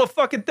guy pulling a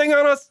fucking thing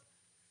on us?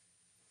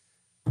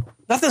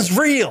 Nothing's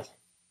real.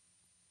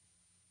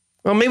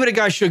 Well, maybe the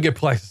guy should get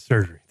plastic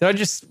surgery. Did I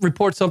just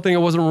report something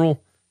that wasn't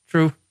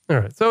true? All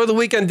right. So the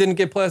weekend didn't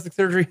get plastic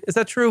surgery. Is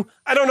that true?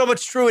 I don't know if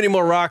it's true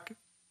anymore, Rock,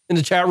 in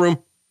the chat room.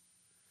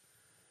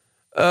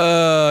 You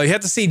have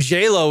to see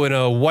J-Lo in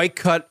a white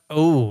cut.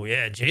 Oh,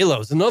 yeah,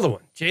 J-Lo's another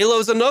one.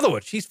 J-Lo's another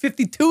one. She's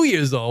 52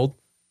 years old.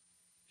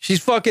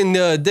 She's fucking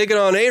digging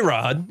on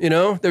A-Rod,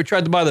 They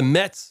tried to buy the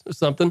Mets or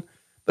something.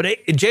 But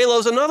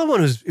J-Lo's another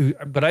one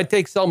but I'd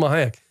take Selma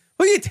Hayek.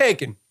 Who are you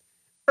taking?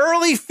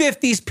 Early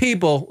 50s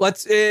people.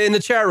 Let's, in the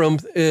chat room,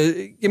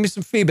 give me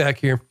some feedback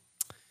here.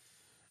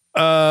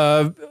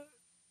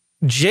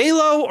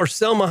 J-Lo or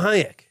Selma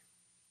Hayek?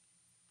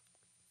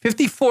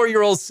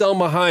 54-year-old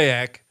Selma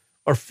Hayek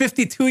or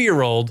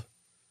 52-year-old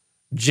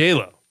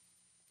J-Lo?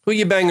 Who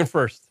you banging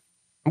first?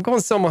 I'm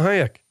going Selma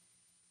Hayek.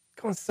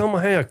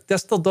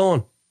 That's still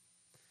dawn.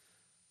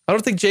 I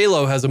don't think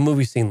J-Lo has a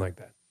movie scene like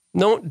that.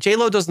 No,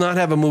 J-Lo does not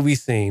have a movie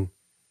scene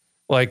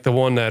like the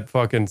one that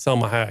fucking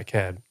Selma Hayek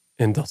had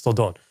in Dust Till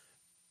Dawn.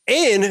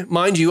 And,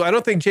 mind you, I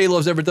don't think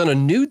J-Lo's ever done a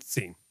nude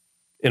scene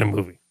in a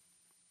movie.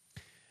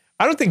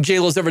 I don't think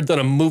J-Lo's ever done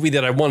a movie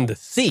that I wanted to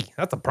see.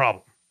 That's a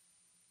problem.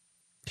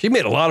 She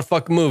made a lot of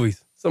fucking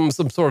movies. Some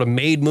sort of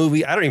made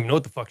movie. I don't even know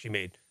what the fuck she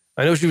made.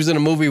 I know she was in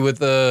a movie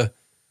with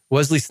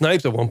Wesley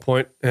Snipes at one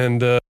point.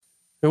 And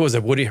who was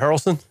it? Woody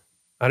Harrelson?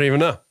 I don't even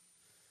know.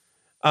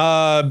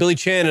 Billy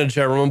Chan in the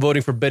chat room. I'm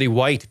voting for Betty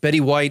White. Betty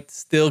White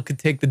still could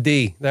take the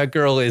D. That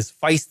girl is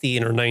feisty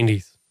in her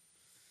 90s.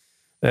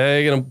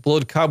 You're going to blow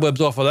the cobwebs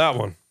off of that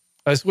one.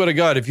 I swear to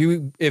God,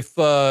 if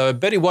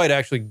Betty White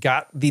actually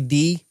got the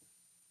D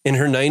in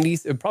her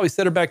 90s, it probably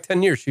set her back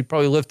 10 years. She'd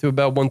probably live to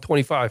about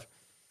 125.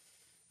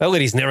 That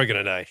lady's never going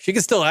to die. She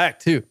can still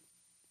act, too.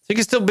 She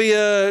can still be,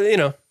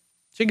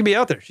 she can be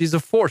out there. She's a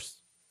force.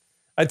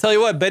 I tell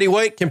you what, Betty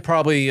White can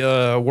probably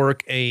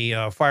work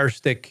a Fire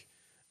Stick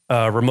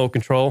remote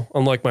control,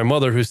 unlike my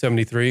mother, who's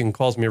 73 and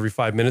calls me every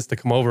 5 minutes to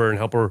come over and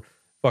help her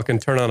fucking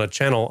turn on a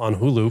channel on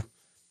Hulu.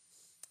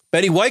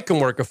 Betty White can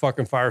work a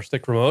fucking Fire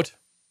Stick remote.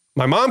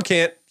 My mom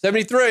can't.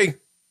 73.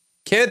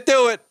 Can't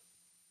do it.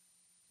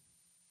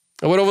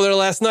 I went over there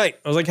last night.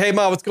 I was like, hey,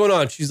 Mom, what's going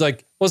on? She's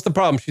like, what's the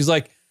problem? She's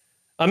like,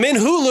 I'm in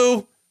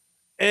Hulu,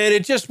 and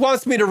it just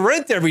wants me to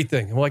rent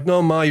everything. I'm like,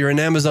 no, Ma, you're in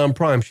Amazon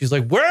Prime. She's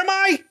like, where am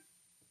I?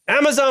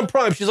 Amazon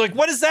Prime. She's like,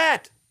 what is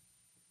that?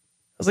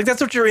 I was like,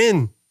 that's what you're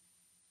in.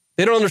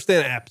 They don't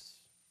understand apps.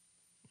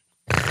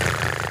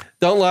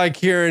 Don't lie,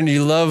 Kieran.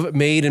 You love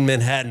Made in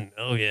Manhattan.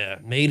 Oh, yeah.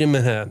 Made in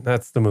Manhattan.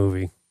 That's the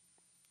movie.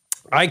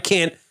 I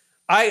can't.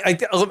 All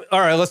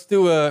right, let's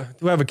do I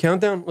have a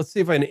countdown? Let's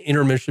see if I have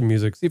intermission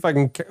music. See if I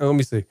can. Let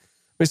me see. Let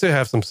me see if I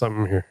have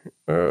something here.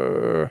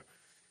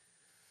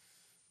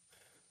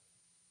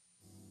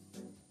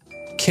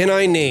 Can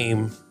I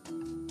name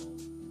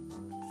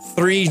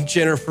 3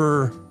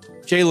 Jennifer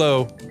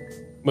J-Lo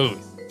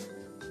movies?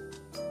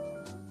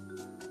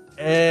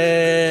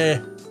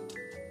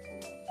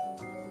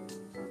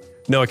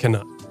 No, I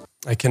cannot.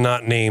 I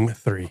cannot name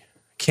 3.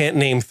 Can't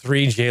name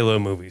 3 J-Lo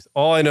movies.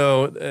 All I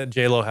know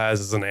J-Lo has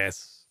is an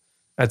ass.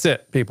 That's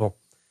it, people.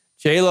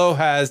 J-Lo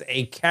has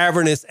a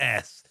cavernous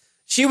ass.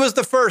 She was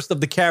the first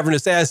of the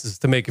cavernous asses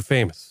to make it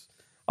famous.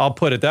 I'll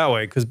put it that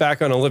way, because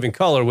back on A Living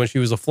Color, when she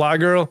was a fly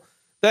girl,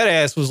 that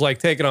ass was like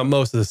taking on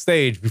most of the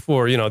stage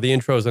before, the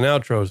intros and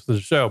outros to the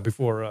show,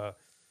 before,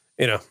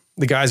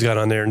 the guys got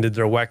on there and did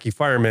their wacky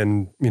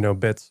fireman,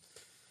 bits.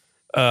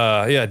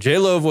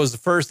 J-Lo was the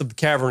first of the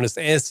cavernous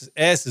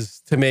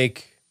asses to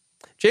make.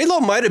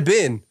 J-Lo might have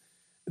been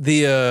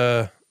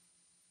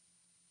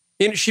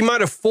she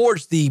might have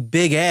forged the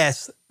big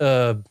ass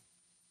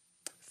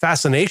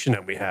fascination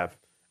that we have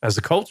as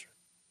a culture.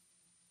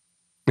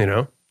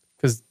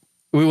 Because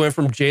we went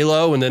from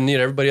J-Lo and then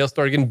everybody else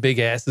started getting big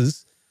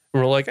asses.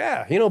 And we're like,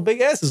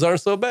 big asses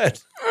aren't so bad.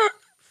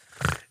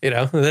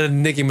 And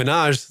then Nicki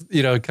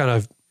Minaj, kind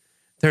of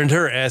turned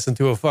her ass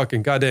into a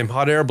fucking goddamn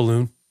hot air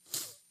balloon.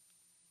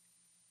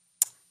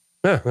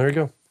 Yeah, there you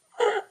go.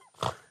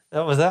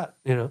 That was that,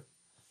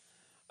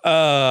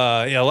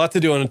 a lot to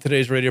do on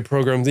today's radio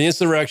program. The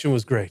insurrection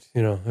was great.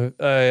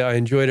 I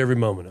enjoyed every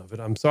moment of it.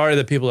 I'm sorry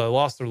that people that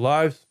lost their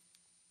lives.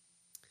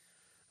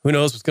 Who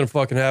knows what's going to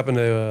fucking happen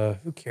to,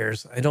 who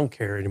cares? I don't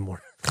care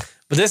anymore.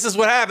 But this is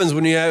what happens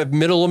when you have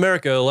middle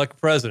America elect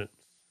president.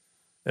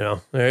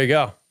 There you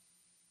go.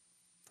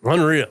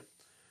 Unreal.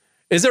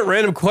 Is it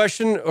random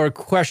question or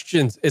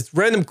questions? It's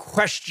random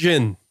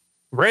question.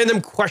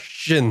 Random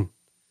question.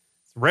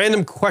 It's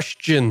random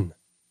question.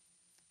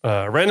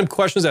 Random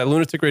questions at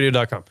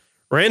lunaticradio.com.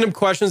 Random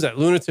questions at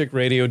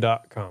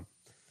lunaticradio.com.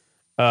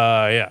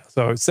 Yeah.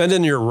 So send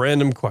in your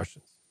random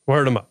questions.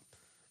 Word them up.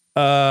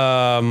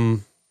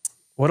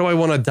 What do I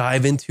want to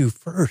dive into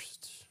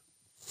first?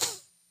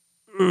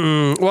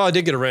 Well, I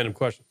did get a random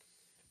question.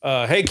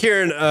 Hey,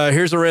 Kieran,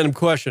 here's a random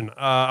question.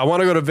 I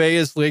want to go to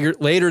Vegas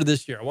later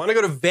this year.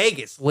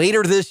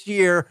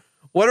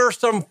 What are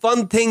some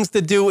fun things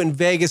to do in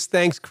Vegas?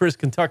 Thanks, Chris,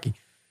 Kentucky.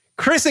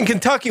 Chris in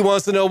Kentucky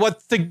wants to know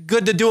what's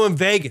good to do in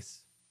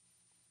Vegas.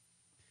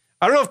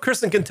 I don't know if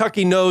Chris in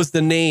Kentucky knows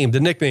the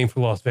nickname for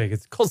Las Vegas.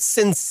 It's called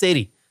Sin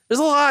City. There's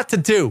a lot to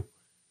do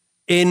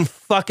in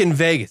fucking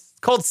Vegas.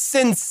 It's called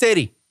Sin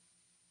City.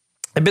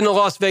 I've been to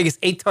Las Vegas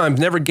 8 times,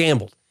 never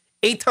gambled.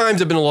 8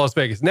 times I've been to Las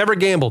Vegas, never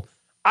gambled.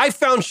 I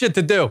found shit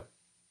to do.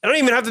 I don't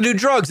even have to do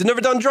drugs. I've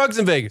never done drugs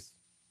in Vegas.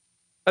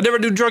 I never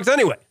do drugs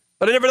anyway,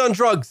 but I never done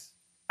drugs.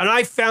 And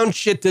I found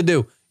shit to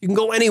do. You can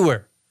go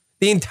anywhere.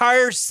 The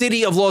entire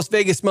city of Las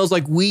Vegas smells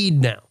like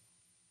weed now.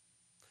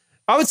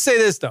 I would say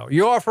this, though.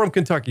 You are from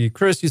Kentucky.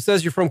 Chris, you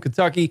says you're from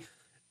Kentucky.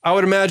 I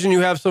would imagine you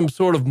have some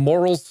sort of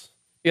morals.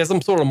 You have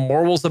some sort of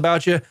morals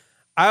about you.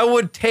 I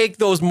would take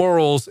those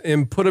morals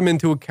and put them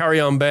into a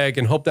carry-on bag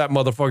and hope that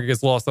motherfucker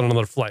gets lost on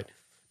another flight.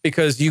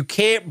 Because you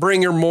can't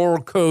bring your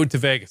moral code to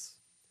Vegas.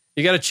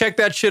 You got to check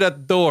that shit at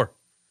the door.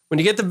 When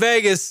you get to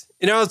Vegas,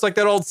 you know, it's like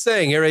that old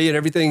saying,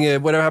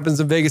 everything, whatever happens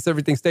in Vegas,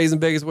 everything stays in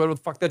Vegas, whatever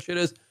the fuck that shit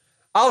is.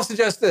 I'll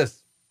suggest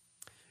this.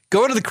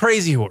 Go to the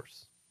Crazy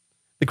Horse.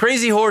 The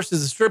Crazy Horse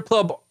is a strip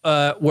club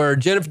where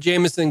Jennifer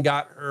Jameson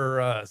got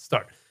her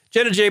start.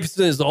 Jennifer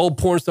Jameson is the old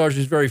porn star.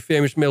 She's very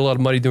famous. She made a lot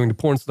of money doing the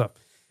porn stuff.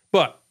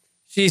 But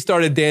she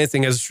started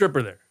dancing as a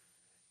stripper there.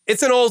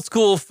 It's an old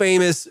school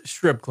famous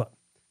strip club.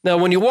 Now,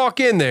 when you walk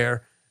in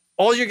there,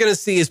 all you're going to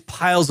see is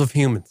piles of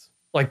humans.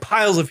 Like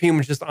piles of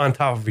humans just on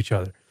top of each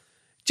other.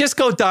 Just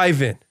go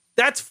dive in.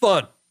 That's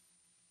fun.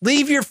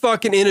 Leave your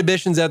fucking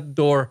inhibitions at the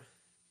door.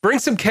 Bring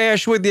some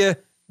cash with you.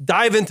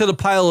 Dive into the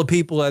pile of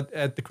people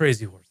at the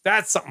Crazy Horse.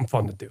 That's something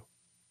fun to do.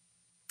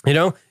 You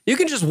know, you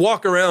can just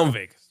walk around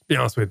Vegas, to be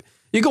honest with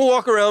you. You can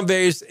walk around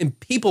Vegas and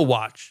people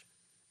watch.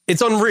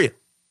 It's unreal.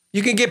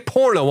 You can get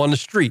porno on the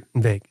street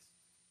in Vegas.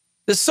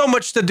 There's so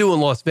much to do in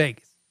Las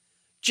Vegas.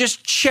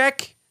 Just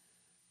check.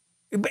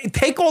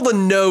 Take all the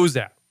no's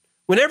out.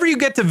 Whenever you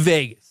get to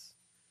Vegas,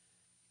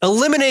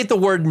 eliminate the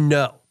word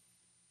no.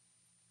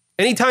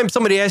 Anytime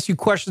somebody asks you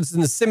questions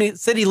in the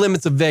city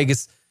limits of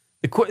Vegas,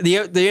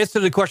 the answer to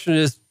the question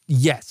is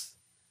yes.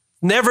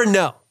 Never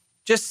no.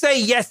 Just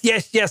say yes,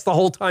 yes, yes the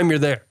whole time you're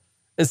there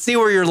and see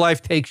where your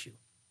life takes you.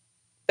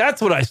 That's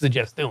what I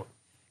suggest doing.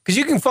 Because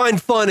you can find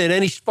fun in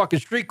any fucking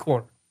street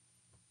corner.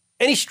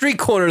 Any street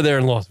corner there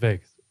in Las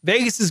Vegas.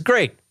 Vegas is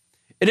great.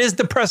 It is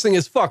depressing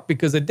as fuck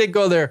because I did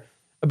go there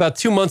about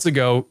 2 months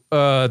ago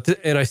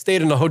and I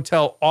stayed in a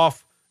hotel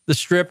off the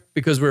strip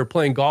because we were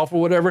playing golf or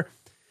whatever.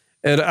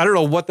 And I don't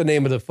know what the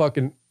name of the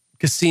fucking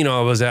casino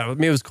I was at.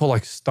 Maybe it was called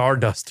like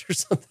Stardust or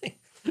something.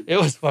 It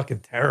was fucking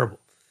terrible.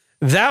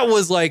 That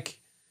was like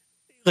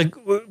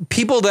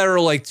people that are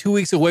like 2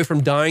 weeks away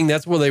from dying,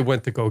 that's where they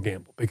went to go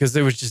gamble because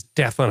there was just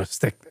death on a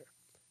stick there.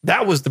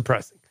 That was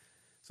depressing.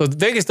 So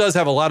Vegas does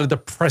have a lot of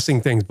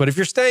depressing things, but if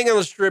you're staying on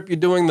the strip, you're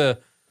doing the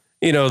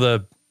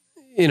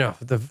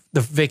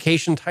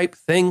vacation type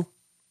thing.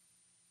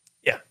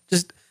 Yeah,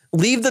 just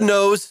leave the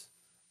nose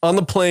on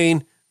the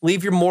plane,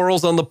 leave your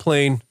morals on the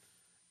plane,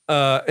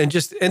 and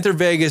just enter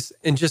Vegas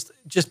and just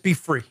be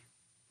free.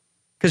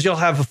 Because you'll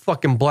have a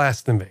fucking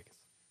blast in Vegas.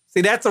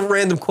 See, that's a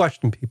random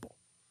question, people.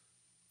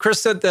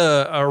 Chris sent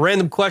a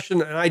random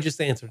question and I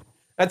just answered it.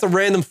 That's a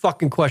random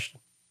fucking question.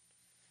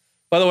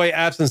 By the way,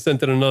 Absent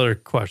sent in another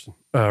question,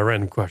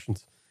 random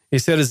questions. He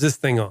said, is this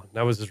thing on?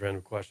 That was his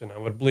random question. I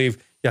would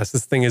believe, yes,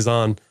 this thing is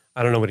on.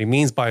 I don't know what he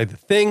means by the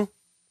thing.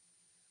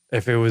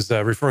 If it was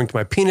referring to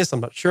my penis,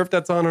 I'm not sure if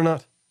that's on or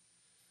not.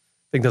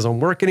 Thing doesn't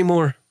work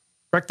anymore.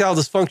 Erectile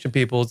dysfunction,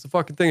 people. It's the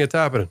fucking thing that's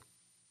happening.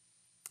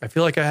 I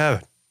feel like I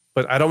have it,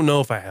 but I don't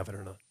know if I have it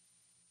or not.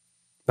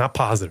 Not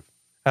positive.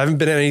 I haven't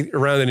been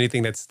around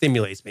anything that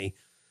stimulates me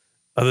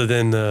other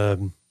than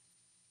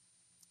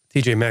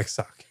TJ Maxx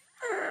sock.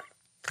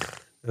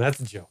 And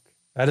that's a joke.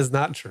 That is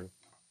not true.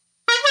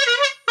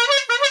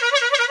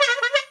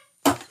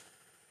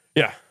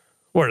 Yeah,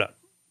 word up.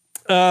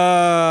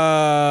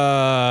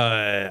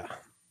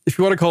 If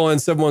you want to call in,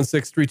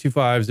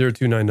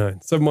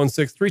 716-325-0299.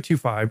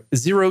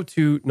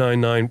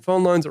 716-325-0299.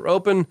 Phone lines are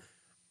open.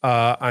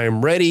 I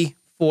am ready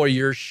for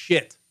your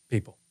shit,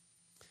 people.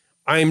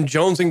 I am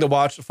jonesing to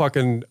watch the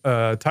fucking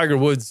Tiger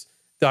Woods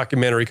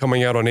documentary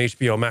coming out on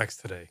HBO Max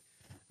today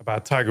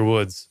about Tiger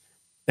Woods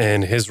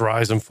and his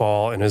rise and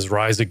fall and his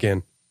rise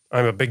again.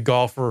 I'm a big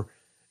golfer. If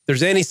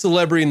there's any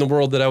celebrity in the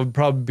world that I would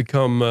probably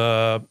become,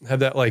 have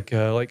that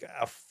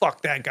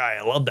fuck that guy.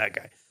 I love that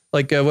guy.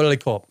 What do they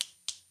call it?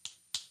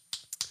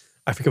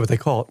 I forget what they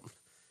call it.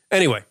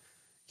 Anyway,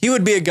 he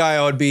would be a guy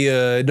I would be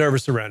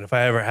nervous around if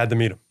I ever had to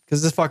meet him.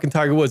 Because this fucking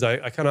Tiger Woods, I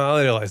kind of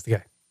idolize the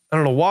guy. I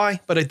don't know why,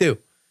 but I do.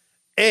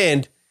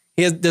 And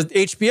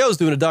HBO's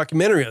doing a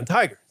documentary on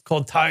Tiger. It's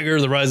called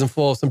Tiger, The Rise and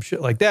Fall, some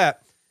shit like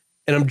that.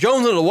 And I'm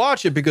jonesing to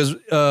watch it because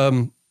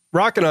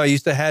Rock and I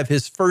used to have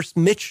his first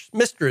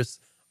mistress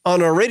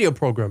on our radio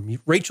program,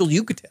 Rachel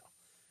Uchitel.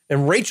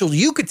 And Rachel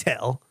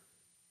Uchitel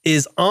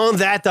is on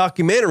that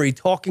documentary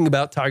talking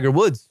about Tiger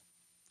Woods.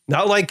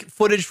 Not like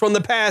footage from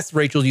the past,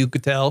 Rachel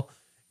Uchitel.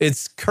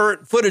 It's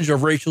current footage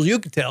of Rachel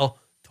Uchitel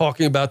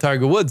talking about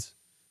Tiger Woods.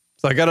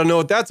 So I got to know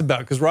what that's about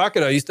because Rock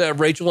and I used to have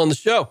Rachel on the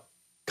show a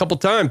couple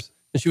times,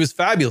 and she was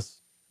fabulous.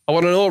 I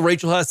want to know what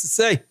Rachel has to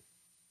say.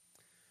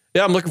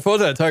 Yeah, I'm looking forward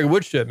to that Tiger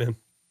Woods shit, man.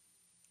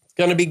 It's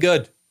gonna be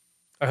good.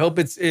 I hope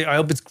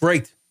it's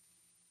great.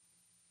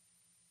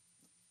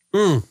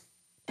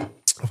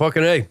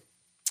 Fucking A.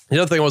 The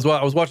other thing I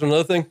was watching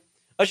another thing.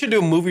 I should do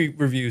a movie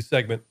review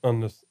segment on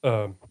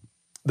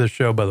this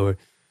show, by the way.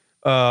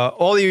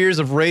 All the years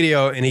of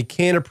radio, and he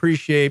can't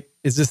appreciate,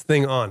 is this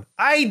thing on?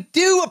 I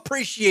do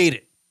appreciate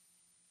it.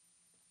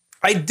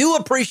 I do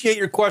appreciate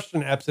your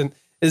question, Absent.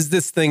 Is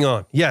this thing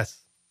on? Yes.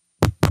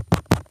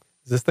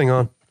 Is this thing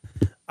on?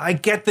 I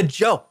get the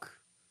joke.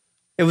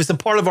 It was a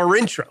part of our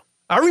intro.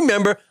 I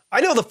remember. I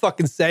know the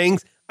fucking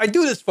sayings. I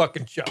do this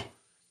fucking show.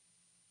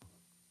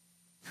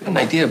 If we had an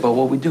idea about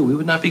what we do, we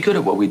would not be good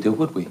at what we do,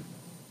 would we?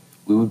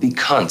 We would be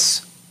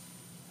cunts.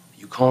 Are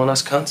you calling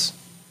us cunts?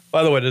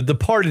 By the way, The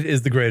Departed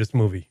is the greatest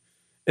movie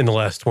in the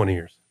last 20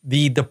 years.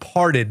 The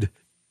Departed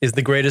is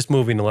the greatest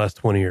movie in the last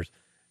 20 years.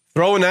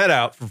 Throwing that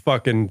out for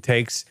fucking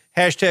takes.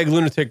 Hashtag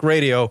Lunatic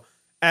Radio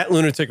at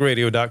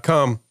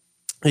lunaticradio.com.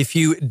 If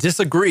you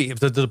disagree, if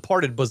The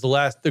Departed was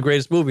the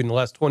greatest movie in the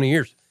last 20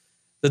 years,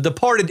 The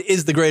Departed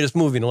is the greatest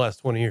movie in the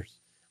last 20 years.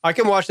 I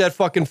can watch that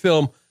fucking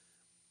film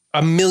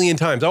a million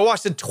times. I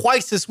watched it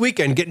twice this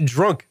weekend getting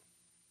drunk.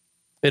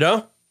 You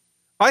know?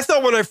 I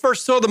thought when I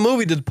first saw the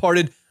movie The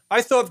Departed,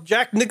 I thought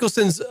Jack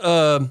Nicholson's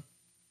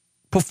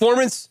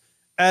performance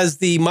as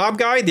the mob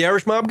guy, the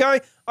Irish mob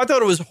guy, I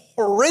thought it was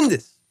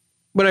horrendous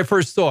when I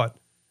first saw it.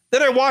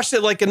 Then I watched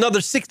it like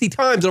another 60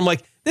 times, and I'm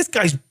like, this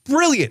guy's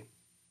brilliant.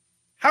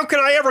 How can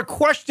I ever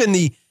question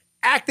the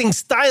acting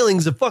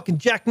stylings of fucking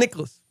Jack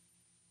Nicholson?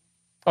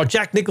 Oh,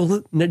 Jack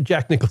Nicholson.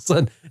 Jack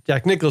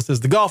Nicholson is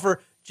the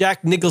golfer.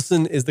 Jack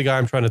Nicholson is the guy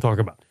I'm trying to talk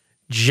about.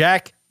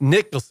 Jack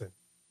Nicholson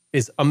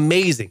is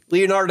amazing.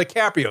 Leonardo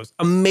DiCaprio's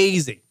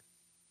amazing.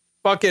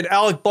 Fucking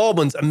Alec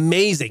Baldwin's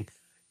amazing.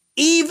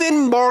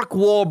 Even Mark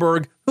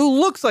Wahlberg, who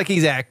looks like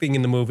he's acting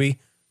in the movie,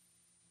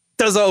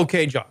 does an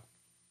okay job.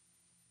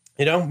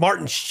 You know,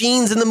 Martin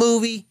Sheen's in the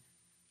movie.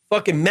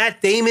 Fucking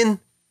Matt Damon.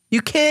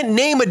 You can't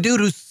name a dude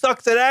who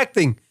sucks at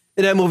acting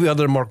in that movie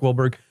other than Mark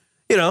Wahlberg.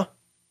 You know,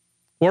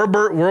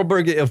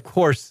 Wahlberg, of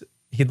course,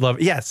 he'd love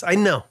it. Yes, I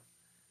know.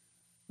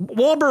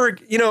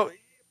 Wahlberg, you know,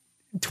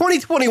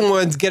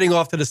 2021's getting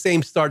off to the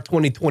same start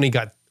 2020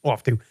 got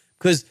off to.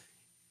 Because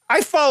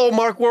I follow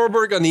Mark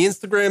Wahlberg on the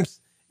Instagrams,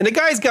 and the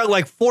guy's got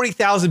like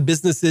 40,000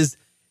 businesses.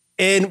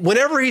 And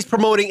whenever he's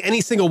promoting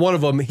any single one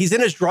of them, he's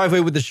in his driveway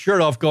with his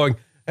shirt off going,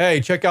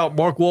 hey, check out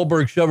Mark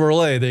Wahlberg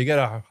Chevrolet. They got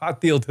a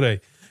hot deal today.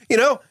 You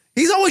know,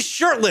 he's always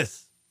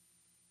shirtless.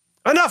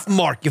 Enough,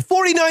 Mark. You're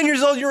 49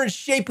 years old. You're in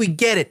shape. We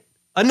get it.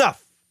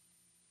 Enough.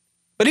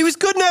 But he was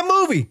good in that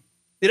movie.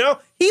 You know,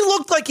 he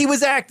looked like he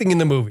was acting in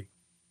the movie.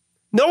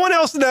 No one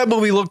else in that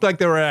movie looked like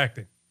they were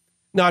acting.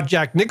 Not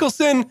Jack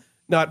Nicholson,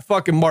 not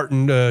fucking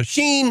Martin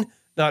Sheen,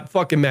 not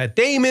fucking Matt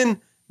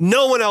Damon.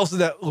 No one else in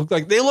that looked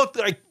like. They looked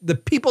like the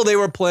people they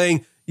were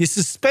playing. You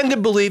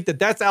suspended belief that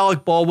that's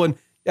Alec Baldwin.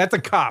 That's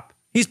a cop.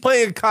 He's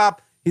playing a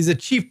cop. He's a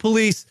chief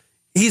police.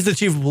 He's the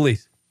chief of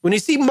police. When you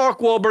see Mark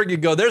Wahlberg, you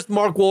go, there's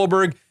Mark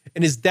Wahlberg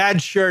in his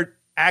dad's shirt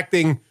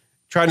acting,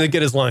 trying to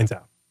get his lines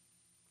out.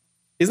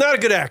 He's not a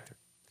good actor.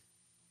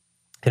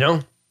 You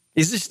know?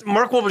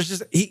 Mark Wahlberg's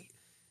just,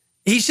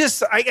 he's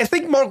just, I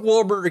think Mark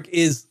Wahlberg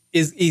he's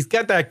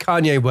got that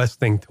Kanye West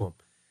thing to him.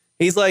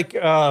 He's like,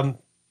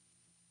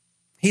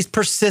 he's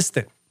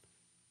persistent.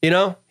 You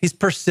know? He's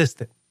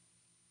persistent.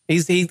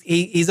 He's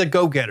a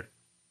go-getter.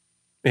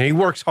 And he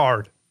works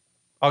hard.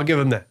 I'll give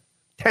him that.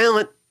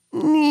 Talent,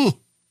 I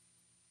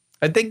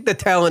think the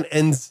talent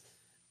ends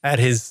at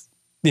his,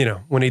 you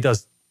know,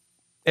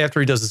 after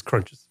he does his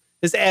crunches.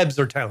 His abs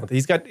are talented.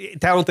 He's got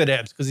talented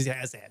abs because he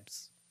has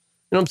abs.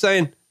 You know what I'm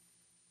saying?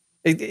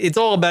 It's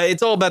all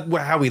about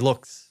how he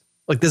looks.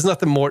 Like there's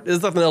nothing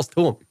else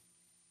to him.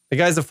 The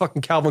guy's a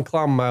fucking Calvin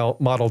Klein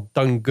model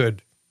done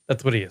good.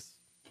 That's what he is.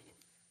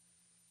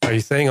 Are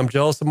you saying I'm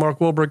jealous of Mark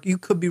Wahlberg? You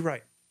could be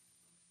right.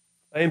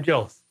 I am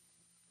jealous.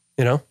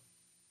 You know?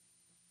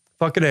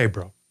 Fucking A,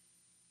 bro.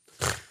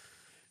 You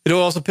know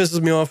what also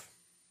pisses me off?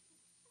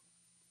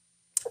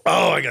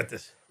 Oh, I got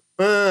this.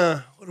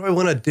 What do I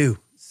want to do?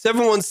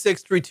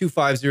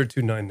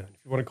 716-325-0299 if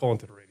you want to call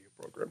into the radio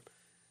program.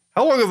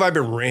 How long have I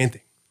been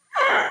ranting?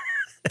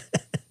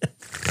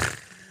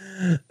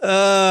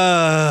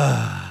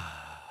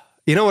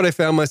 You know what I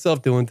found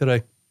myself doing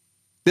today?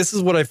 This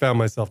is what I found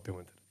myself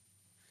doing today.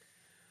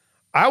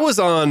 I was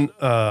on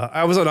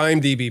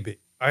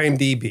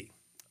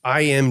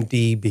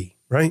IMDb,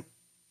 right?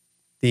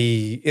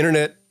 The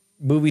Internet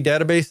Movie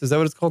Database, is that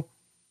what it's called?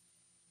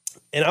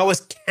 And I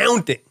was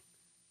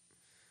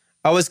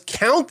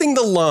counting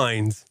the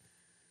lines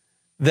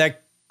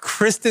that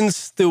Kristen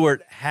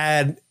Stewart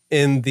had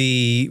in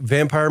the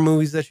vampire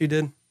movies that she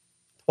did.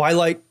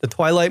 the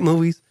Twilight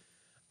movies,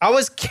 I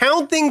was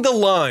counting the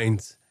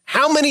lines,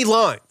 how many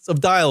lines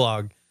of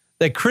dialogue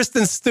that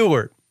Kristen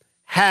Stewart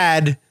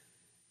had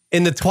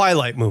in the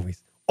Twilight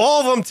movies.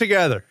 All of them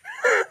together.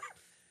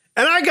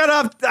 And I got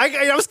up,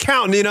 I was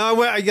counting, you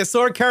know, I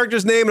saw a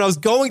character's name and I was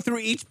going through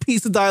each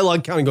piece of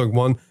dialogue, counting, going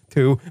 1,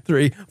 2,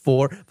 3,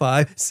 4,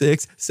 5,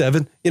 6,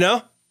 7, you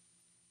know?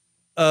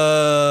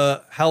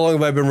 How long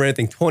have I been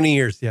ranting? 20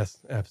 years. Yes,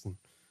 Epson.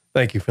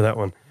 Thank you for that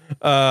one.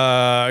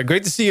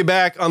 Great to see you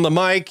back on the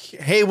mic.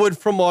 Haywood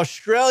from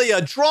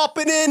Australia,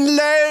 dropping in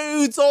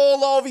loads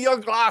all over your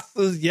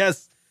glasses.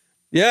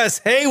 Yes,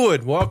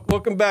 Haywood.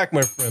 Welcome back,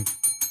 my friend.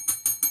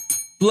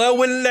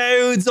 Blowing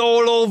loads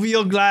all over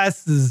your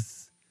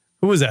glasses.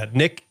 Who was that?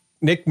 Nick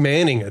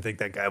Manning, I think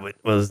that guy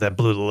was that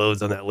blew the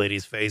loads on that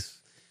lady's face.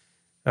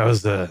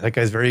 That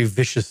guy's very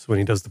vicious when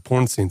he does the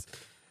porn scenes.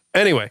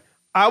 Anyway,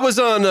 I was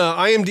on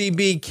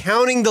IMDb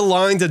counting the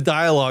lines of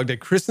dialogue that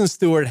Kristen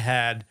Stewart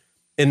had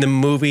in the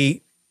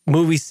movie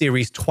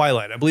series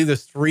Twilight. I believe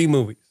there's 3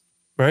 movies,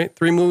 right?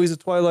 3 movies of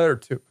Twilight or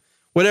 2,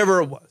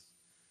 whatever it was.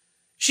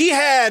 She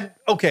had,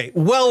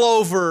 well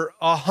over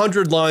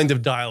 100 lines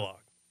of dialogue,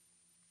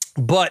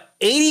 but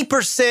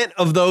 80%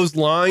 of those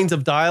lines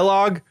of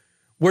dialogue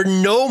were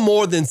no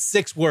more than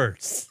 6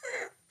 words.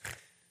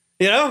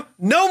 You know,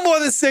 no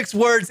more than 6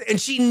 words. And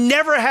she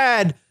never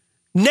had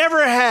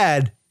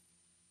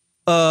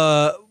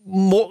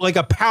more like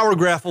a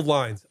paragraph of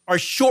lines or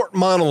short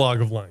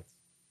monologue of lines.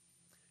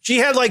 She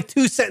had like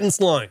 2-sentence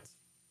lines.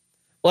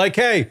 Like,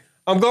 hey,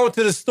 I'm going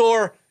to the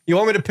store. You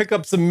want me to pick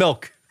up some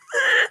milk?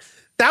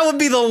 That would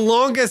be the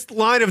longest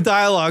line of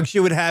dialogue she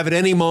would have at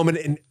any moment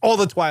in all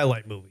the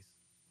Twilight movies.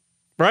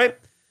 Right?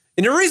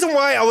 And the reason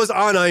why I was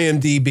on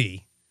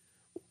IMDb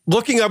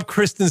looking up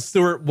Kristen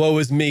Stewart, woe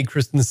is me,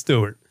 Kristen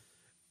Stewart,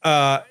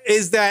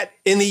 is that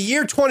in the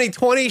year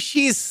 2020,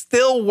 she's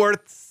still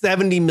worth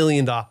 $70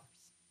 million. The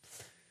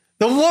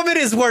woman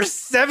is worth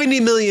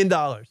 $70 million.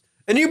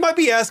 And you might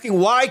be asking,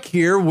 why,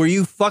 Kier, were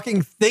you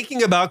fucking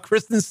thinking about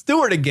Kristen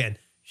Stewart again?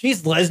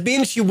 She's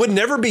lesbian. She would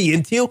never be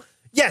into you.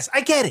 Yes,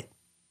 I get it.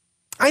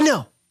 I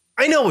know.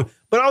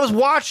 But I was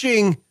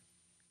watching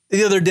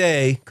the other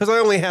day, because I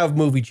only have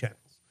movie channels.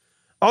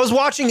 I was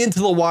watching Into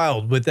the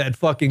Wild with that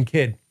fucking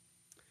kid.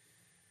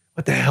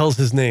 What the hell's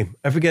his name?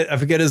 I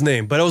forget his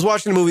name. But I was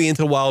watching the movie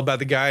Into the Wild about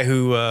the guy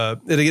who,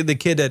 the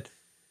kid that,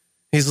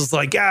 he's just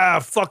like,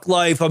 fuck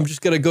life. I'm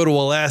just going to go to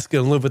Alaska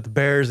and live with the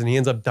bears. And he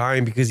ends up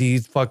dying because he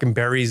eats fucking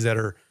berries that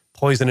are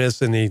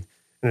poisonous and he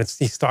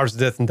starves to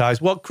death and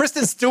dies. Well,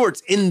 Kristen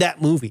Stewart's in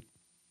that movie.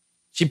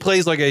 She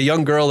plays like a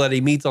young girl that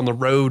he meets on the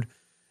road.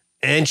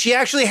 And she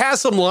actually has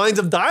some lines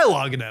of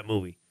dialogue in that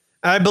movie.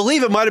 I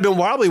believe it might have been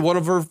probably one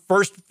of her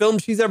first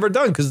films she's ever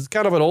done because it's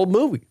kind of an old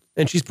movie.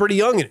 And she's pretty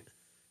young in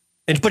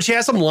it. But she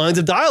has some lines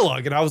of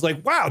dialogue. And I was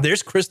like, wow,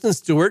 there's Kristen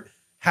Stewart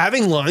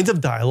having lines of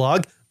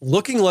dialogue,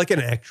 looking like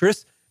an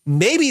actress.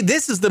 Maybe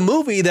this is the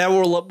movie that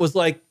was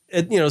like,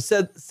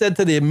 said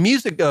to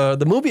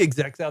the movie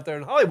execs out there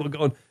in Hollywood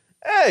going,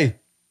 hey,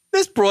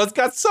 this broad's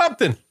got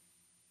something.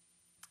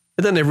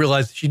 And then they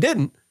realized she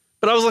didn't.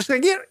 But I was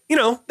like,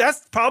 yeah,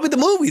 that's probably the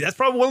movie. That's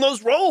probably one of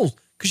those roles.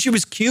 Because she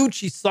was cute.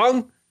 She sung.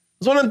 It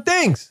was one of them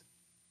things.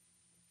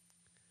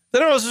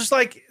 Then I was just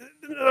like,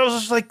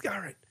 all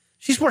right.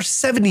 She's worth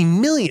 $70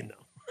 million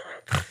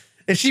though.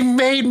 And she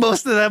made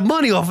most of that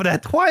money off of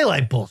that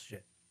Twilight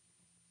bullshit.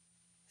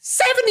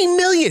 $70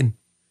 million.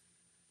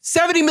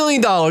 $70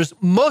 million.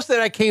 Most of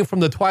that came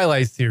from the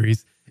Twilight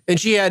series. And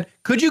she had,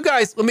 could you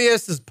guys, let me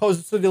ask this, pose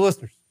it to the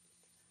listeners.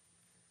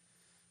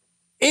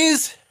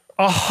 Is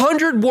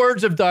 100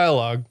 words of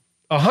dialogue,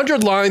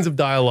 100 lines of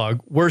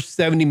dialogue worth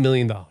 $70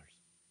 million? Let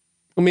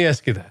me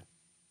ask you that.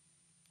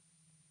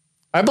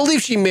 I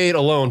believe she made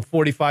alone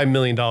 $45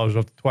 million off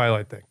the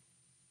Twilight thing.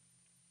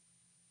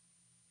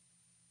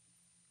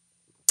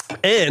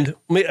 And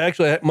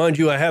actually, mind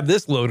you, I have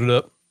this loaded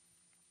up.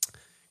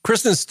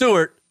 Kristen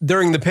Stewart,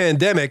 during the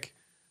pandemic,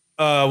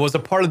 was a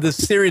part of this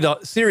series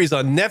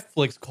on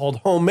Netflix called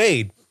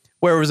Homemade,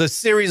 where it was a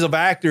series of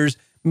actors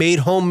made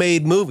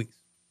homemade movies.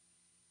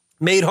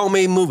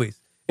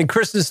 And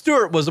Kristen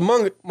Stewart was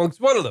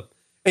amongst one of them.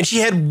 And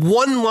she had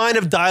one line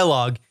of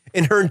dialogue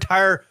in her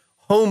entire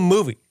home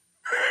movie.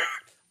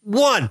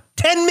 10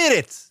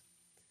 minutes.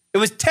 It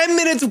was 10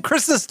 minutes of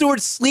Kristen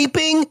Stewart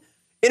sleeping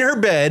in her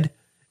bed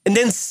and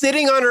then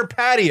sitting on her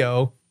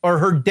patio or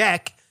her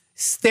deck,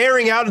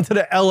 staring out into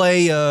the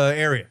LA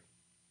area,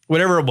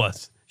 whatever it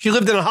was. She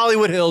lived in the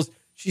Hollywood Hills.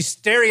 She's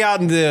staring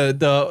out into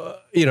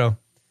the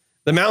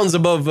mountains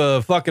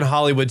above fucking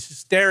Hollywood,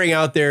 staring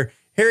out there,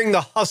 hearing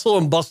the hustle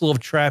and bustle of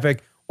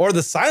traffic or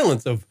the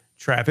silence of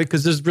traffic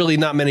because there's really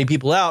not many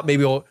people out.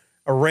 Maybe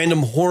a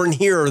random horn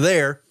here or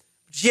there.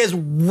 She has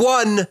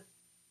one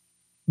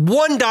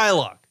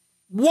dialogue,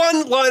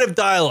 one line of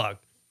dialogue,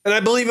 and I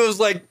believe it was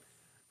like,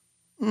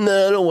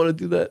 no, I don't want to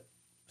do that.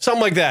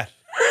 Something like that.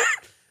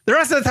 The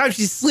rest of the time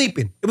she's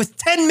sleeping. It was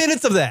 10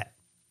 minutes of that.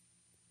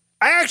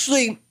 I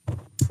actually,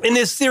 in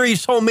this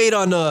series Homemade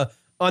on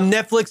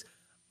Netflix,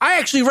 I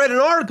actually read an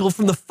article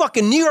from the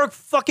fucking New York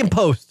fucking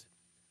Post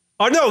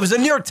Oh, no, it was the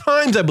New York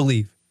Times, I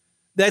believe,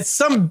 that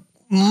some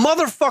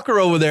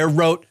motherfucker over there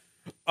wrote,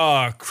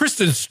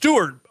 Kristen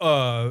Stewart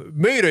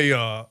made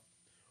a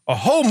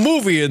home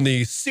movie in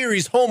the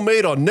series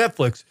Homemade on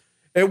Netflix.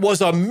 It was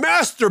a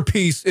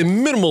masterpiece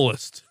in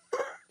minimalist.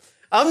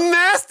 A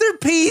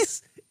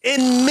masterpiece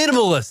in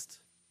minimalist.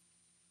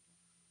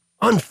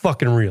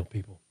 Unfucking real,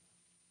 people.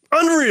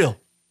 Unreal.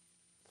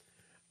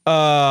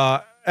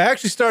 I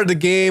actually started the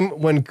game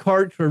when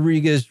Cart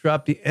Rodriguez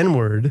dropped the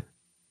N-word.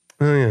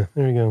 Oh, yeah.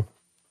 There you go.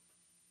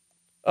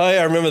 Oh,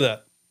 yeah. I remember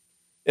that.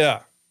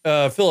 Yeah.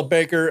 Philip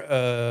Baker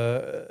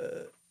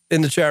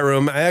in the chat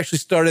room. I actually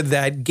started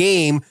that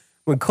game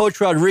when Coach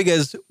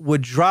Rodriguez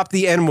would drop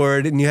the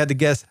N-word, and you had to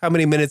guess how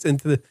many minutes in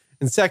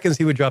seconds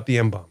he would drop the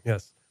M-bomb.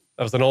 Yes.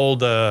 That was an old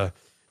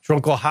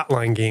drunk call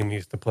hotline game we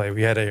used to play.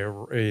 We had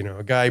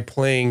a guy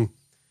playing,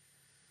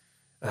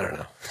 I don't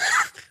know.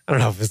 I don't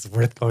know if it's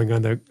worth going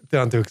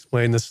down to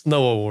explain the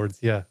Snow Awards.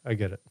 Yeah, I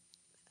get it.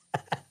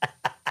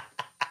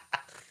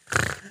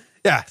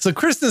 Yeah, so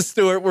Kristen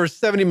Stewart, we're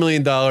 $70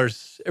 million.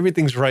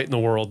 Everything's right in the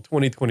world.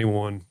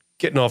 2021,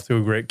 getting off to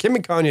a great. Kim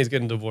and Kanye's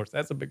getting divorced.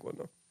 That's a big one,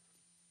 though.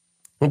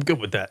 I'm good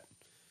with that.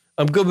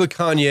 I'm good with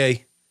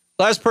Kanye.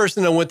 Last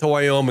person that went to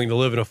Wyoming to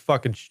live in a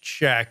fucking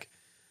shack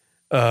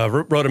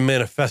wrote a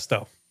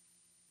manifesto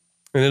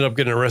and ended up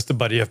getting arrested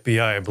by the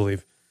FBI, I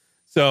believe.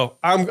 So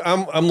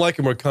I'm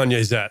liking where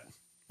Kanye's at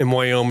in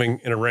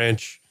Wyoming in a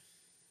ranch,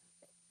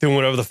 doing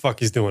whatever the fuck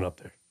he's doing up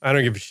there. I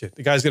don't give a shit.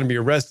 The guy's going to be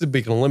arrested, but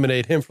you can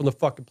eliminate him from the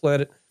fucking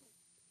planet.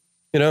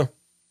 You know,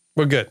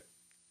 we're good.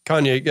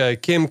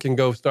 Kanye, Kim can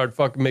go start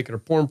fucking making her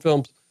porn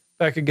films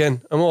back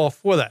again. I'm all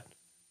for that.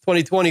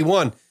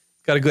 2021, it's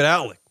got a good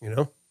outlook, you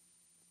know?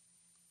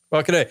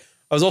 Fucking A.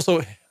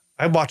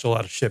 I watch a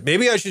lot of shit.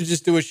 Maybe I should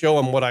just do a show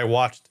on what I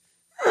watched.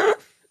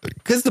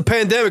 Because the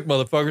pandemic,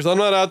 motherfuckers. I'm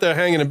not out there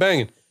hanging and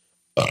banging.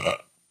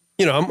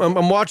 You know,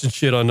 I'm watching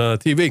shit on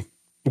TV.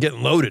 I'm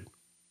getting loaded.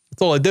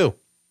 That's all I do.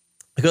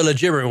 I go to the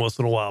gym every once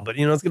in a while, but,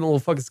 you know, it's getting a little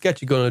fucking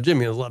sketchy going to the gym.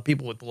 You know, there's a lot of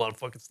people with a lot of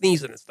fucking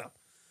sneezing and stuff.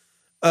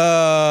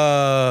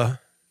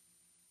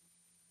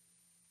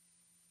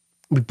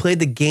 We played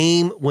the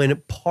game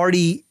when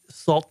Patty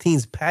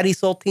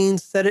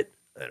Saltines said it.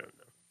 I don't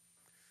know.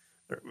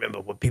 I don't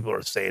remember what people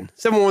are saying.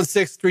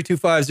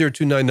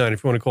 716-325-0299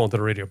 if you want to call into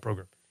the radio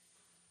program.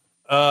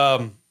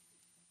 I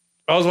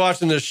was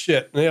watching this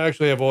shit. They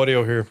actually have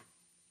audio here.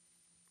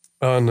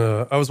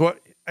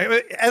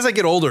 As I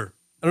get older,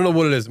 I don't know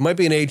what it is. It might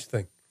be an age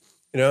thing,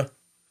 you know?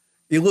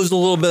 You lose a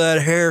little bit of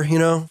that hair, you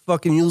know?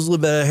 Fucking you lose a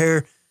little bit of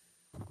hair.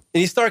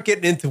 And you start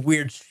getting into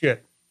weird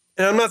shit.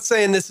 And I'm not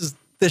saying this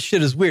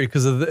shit is weird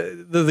because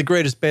they're the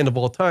greatest band of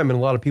all time in a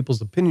lot of people's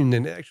opinion.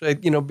 And actually,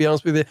 you know, be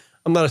honest with you,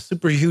 I'm not a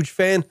super huge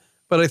fan,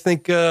 but I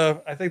think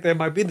they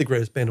might be the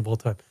greatest band of all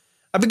time.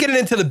 I've been getting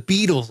into the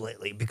Beatles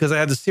lately because I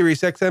have the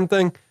Sirius XM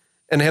thing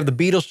and I have the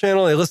Beatles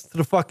channel. I listen to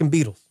the fucking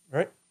Beatles,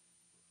 right?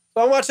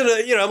 So I'm listening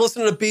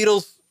to the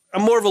Beatles.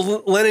 I'm more of a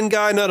Lennon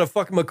guy, not a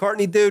fucking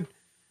McCartney dude.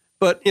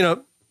 But, you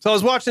know, so I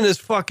was watching this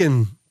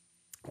fucking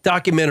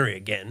documentary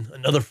again,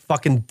 another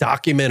fucking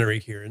documentary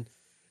here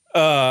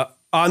on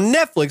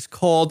Netflix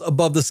called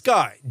Above the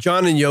Sky,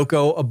 John and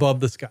Yoko Above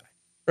the Sky,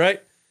 right?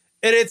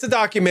 And it's a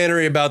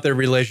documentary about their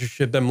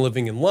relationship, them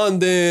living in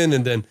London,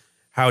 and then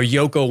how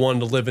Yoko wanted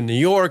to live in New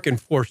York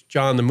and forced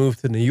John to move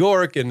to New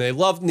York, and they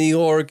loved New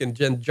York, and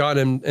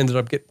John ended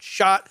up getting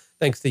shot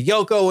thanks to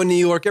Yoko in New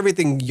York.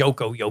 Everything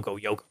Yoko.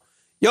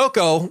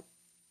 Yoko,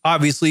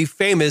 obviously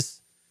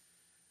famous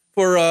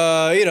for,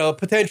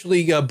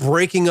 potentially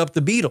breaking up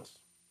the Beatles.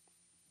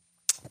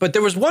 But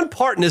there was one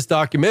part in this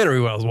documentary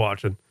I was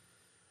watching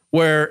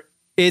where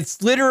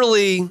it's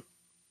literally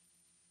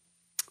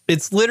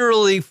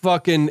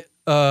fucking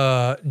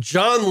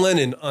John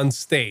Lennon on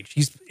stage.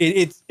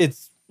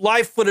 It's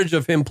live footage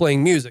of him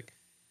playing music.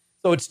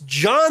 So it's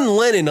John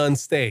Lennon on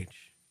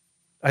stage.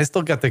 I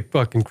still got the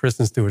fucking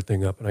Kristen Stewart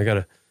thing up, and I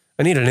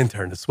need an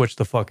intern to switch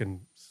the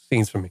fucking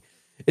scenes for me.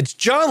 It's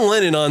John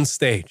Lennon on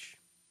stage.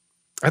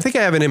 I think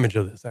I have an image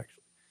of this,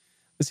 actually.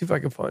 Let's see if I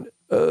can find it.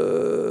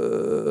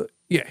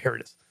 Yeah, here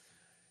it is.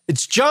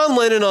 It's John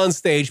Lennon on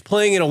stage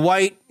playing in a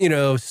white,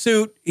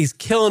 suit. He's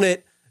killing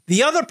it.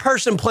 The other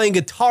person playing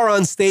guitar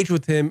on stage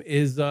with him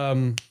is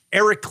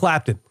Eric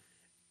Clapton.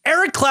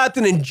 Eric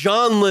Clapton and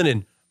John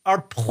Lennon are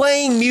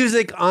playing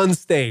music on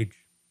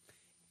stage.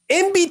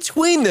 In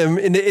between them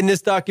in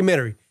this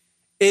documentary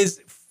is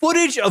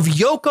footage of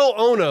Yoko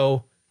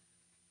Ono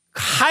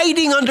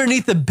hiding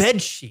underneath the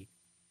bedsheet.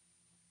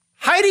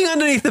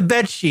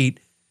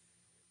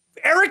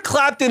 Eric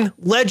Clapton,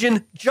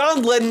 legend,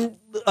 John Lennon,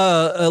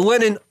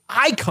 Lennon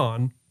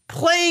icon,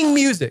 playing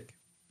music,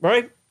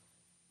 right?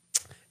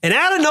 And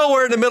out of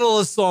nowhere in the middle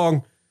of the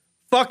song,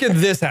 fucking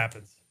this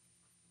happens.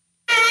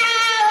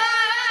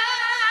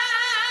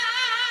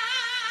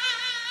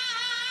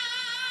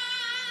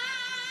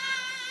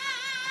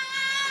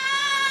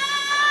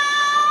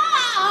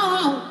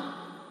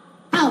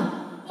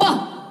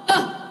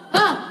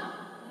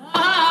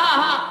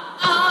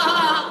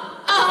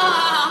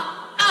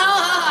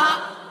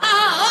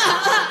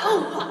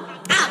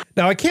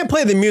 Now, I can't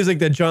play the music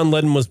that John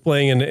Lennon was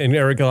playing and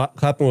Eric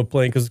Clapton was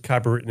playing because it's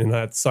copywritten, and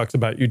that sucks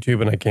about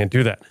YouTube, and I can't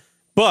do that.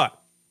 But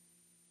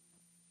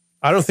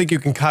I don't think you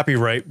can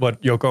copyright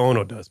what Yoko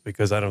Ono does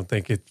because I don't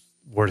think it's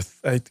worth.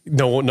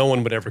 No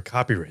one would ever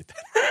copyright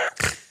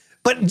that.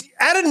 But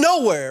out of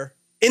nowhere,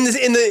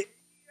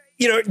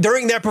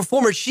 during that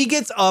performance, she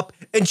gets up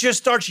and just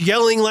starts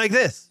yelling like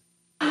this.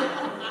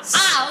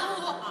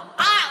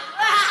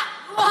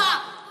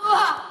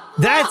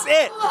 That's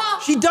it.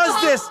 She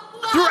does this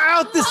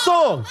throughout the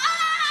song.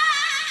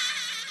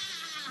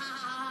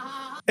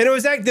 And it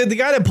was the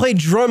guy that played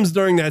drums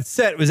during that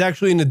set was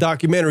actually in the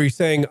documentary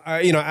saying,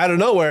 out of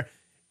nowhere,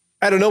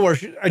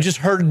 I just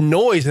heard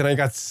noise and I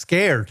got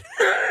scared.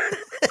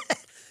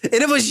 And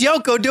it was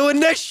Yoko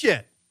doing this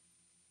shit.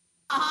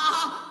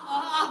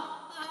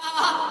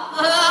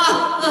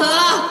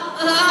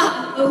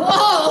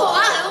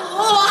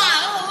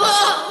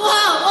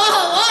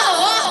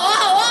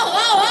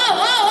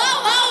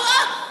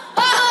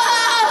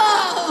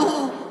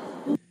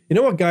 You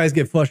know what guys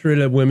get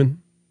frustrated at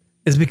women?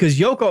 Is because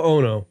Yoko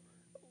Ono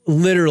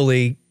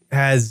literally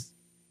has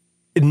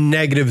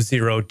negative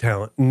zero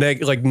talent.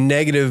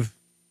 Negative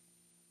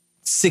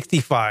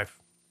 65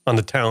 on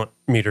the talent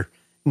meter.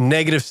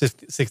 Negative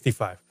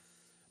 65.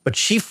 But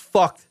she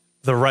fucked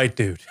the right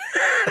dude.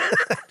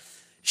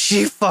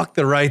 She fucked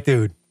the right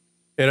dude.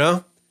 You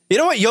know? You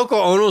know what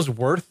Yoko Ono's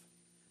worth?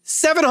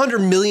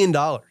 $700 million.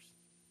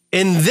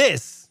 And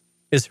this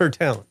is her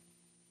talent.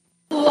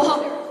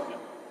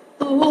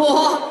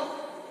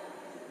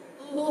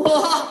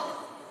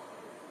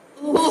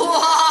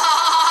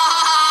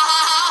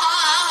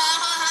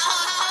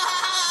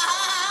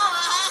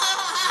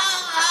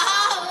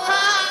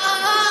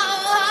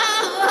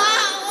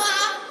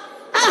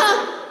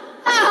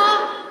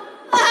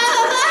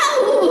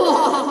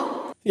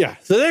 Yeah,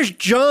 so there's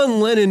John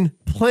Lennon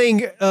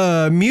playing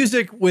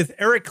music with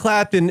Eric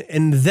Clapton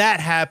and that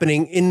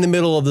happening in the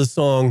middle of the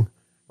song,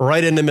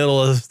 right in the middle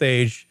of the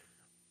stage,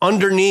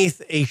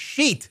 underneath a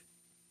sheet.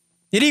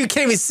 You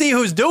can't even see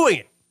who's doing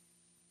it.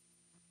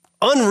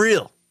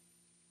 Unreal.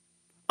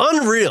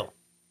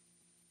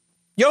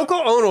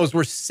 Yoko Ono's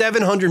worth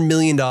 $700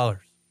 million.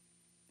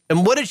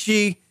 And what did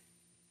she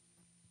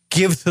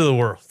give to the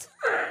world?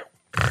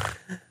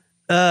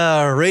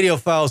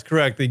 Radiophile is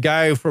correct. The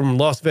guy from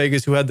Las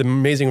Vegas who had the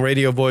amazing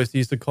radio voice, he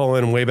used to call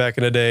in way back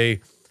in the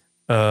day,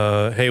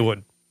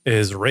 Haywood,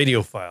 is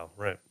Radiophile,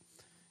 right?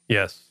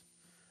 Yes.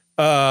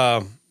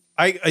 I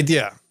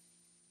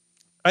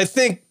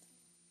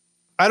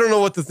don't know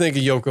what to think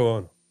of Yoko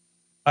Ono.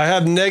 I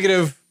have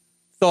negative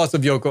thoughts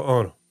of Yoko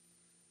Ono.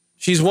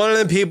 She's one of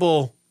the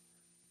people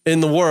in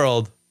the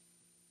world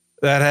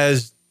that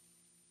has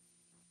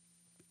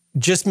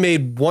just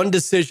made one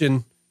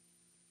decision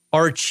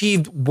or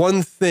achieved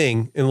one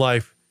thing in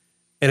life,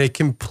 and it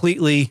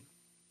completely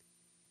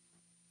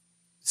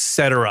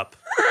set her up.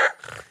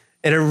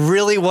 And it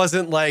really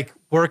wasn't like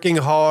working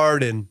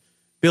hard and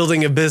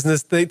building a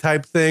business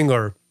type thing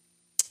or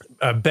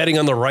betting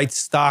on the right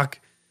stock.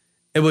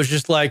 It was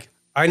just like,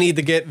 I need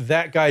to get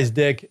that guy's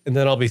dick and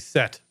then I'll be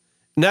set.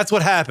 And that's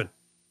what happened.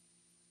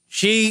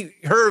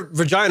 Her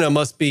vagina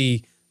must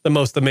be the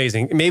most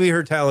amazing. Maybe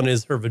her talent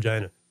is her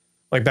vagina.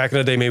 Like back in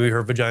the day, maybe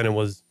her vagina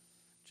was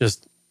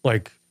just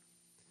like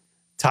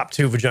top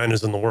 2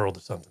 vaginas in the world or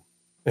something.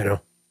 You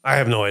know, I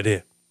have no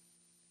idea.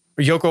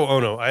 But Yoko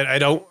Ono, I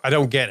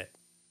don't get it.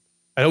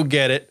 I don't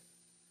get it.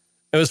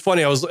 It was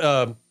funny. I was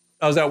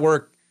at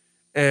work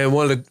and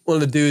one of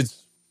the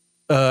dudes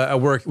at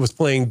work was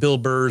playing Bill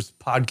Burr's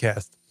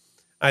podcast.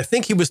 I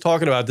think he was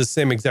talking about this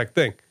same exact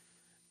thing.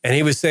 And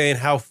he was saying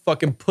how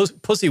fucking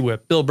pussy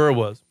whipped Bill Burr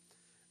was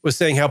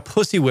saying how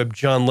pussy whipped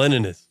John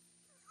Lennon is.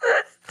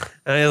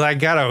 And I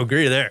gotta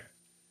agree there.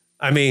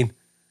 I mean,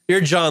 you're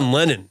John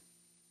Lennon.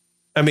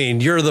 I mean,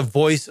 you're the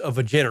voice of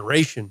a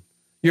generation.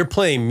 You're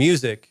playing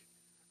music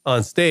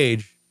on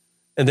stage,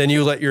 and then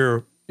you let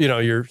your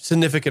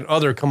significant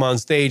other come on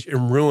stage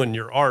and ruin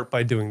your art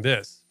by doing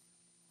this.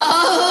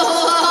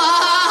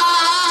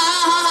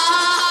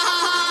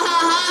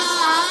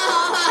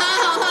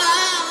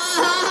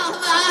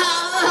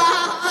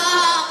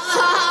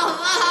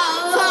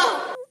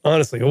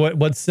 Honestly,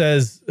 what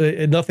says,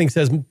 nothing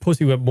says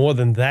pussy whip more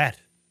than that.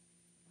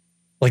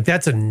 Like,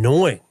 that's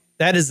annoying.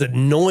 That is an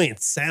annoying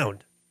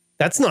sound.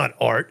 That's not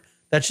art.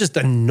 That's just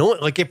annoying.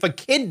 Like, if a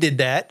kid did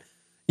that,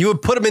 you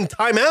would put him in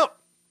timeout,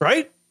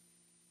 right?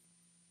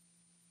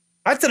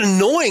 That's an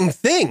annoying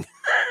thing.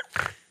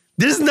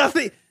 There's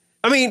nothing.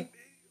 I mean,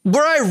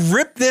 where I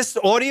ripped this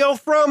audio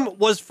from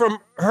was from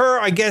her,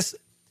 I guess,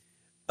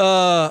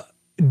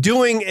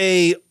 doing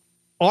a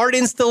art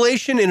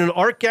installation in an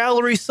art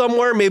gallery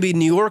somewhere, maybe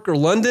New York or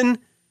London.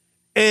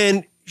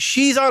 And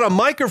she's on a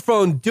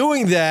microphone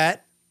doing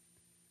that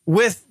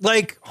with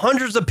like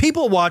hundreds of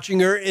people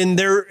watching her, and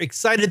they're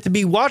excited to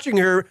be watching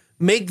her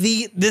make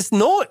this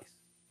noise.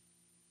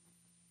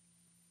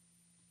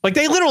 Like,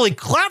 they literally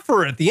clap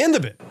for her at the end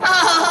of it.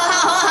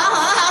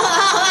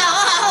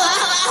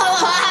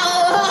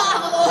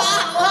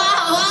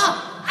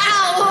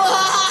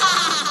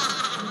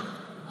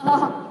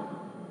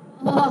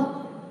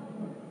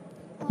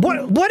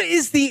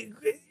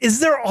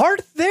 there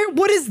art there?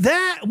 What is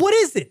that? What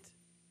is it?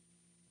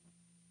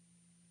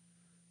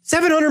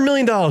 $700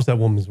 million that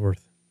woman's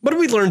worth. What did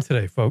we learn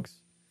today, folks?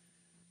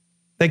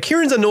 That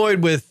Kieran's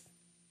annoyed with,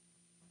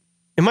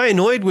 am I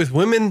annoyed with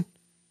women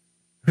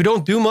who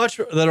don't do much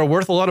that are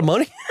worth a lot of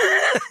money?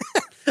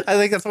 I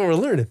think that's what we're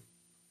learning.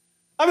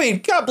 I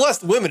mean, God bless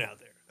the women out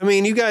there. I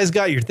mean, you guys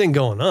got your thing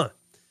going on.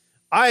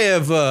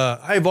 I've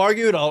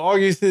argued, I'll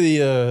argue to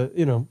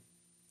the,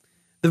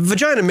 the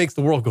vagina makes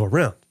the world go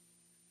around.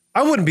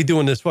 I wouldn't be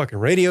doing this fucking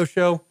radio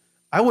show.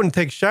 I wouldn't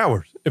take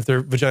showers if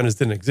their vaginas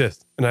didn't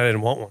exist and I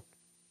didn't want one,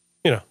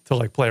 to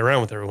like play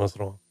around with every once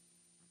in a while.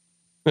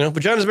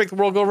 Vaginas make the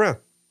world go around.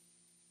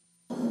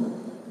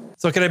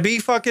 So can I be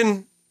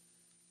fucking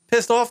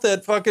pissed off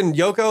that fucking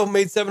Yoko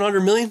made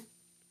 $700 million?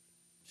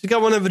 She's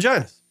got one of the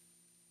vaginas.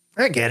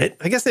 I get it.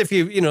 I guess if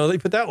you they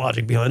put that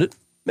logic behind it,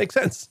 makes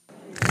sense.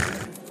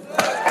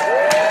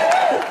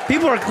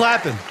 People are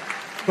clapping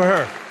for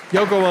her,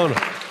 Yoko Ono.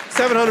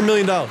 $700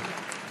 million.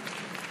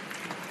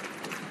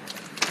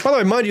 By the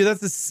way, mind you,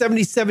 that's a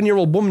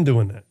 77-year-old woman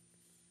doing that.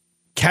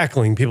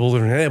 Cackling, people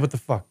living, hey, what the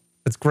fuck?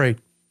 That's great.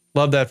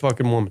 Love that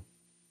fucking woman.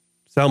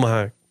 Salma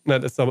Hayek. No,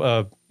 that's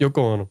Yoko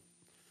Ono.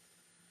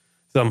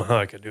 Salma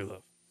Hayek, I do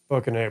love.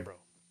 Fucking A, bro.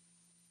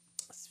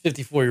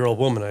 54-year-old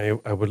woman I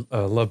would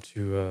love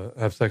to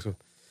have sex with.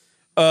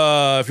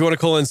 If you want to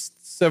call in,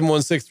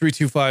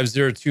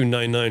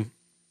 716-325-0299.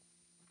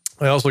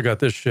 I also got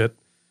this shit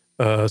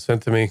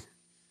sent to me.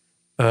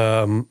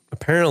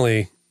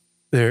 Apparently,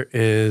 there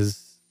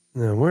is...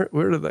 Now,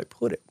 where did I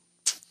put it?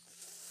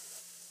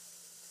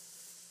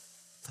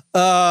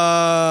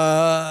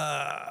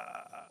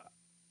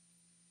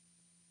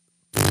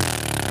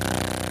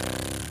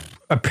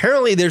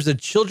 Apparently, there's a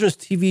children's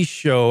TV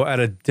show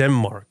out of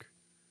Denmark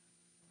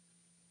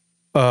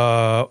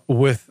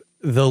with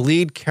the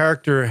lead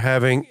character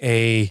having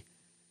a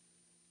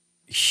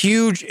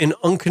huge and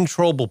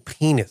uncontrollable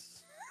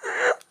penis.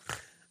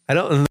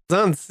 I'm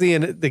not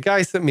seeing it. The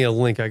guy sent me a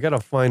link. I got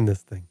to find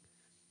this thing.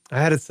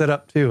 I had it set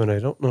up too, and I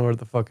don't know what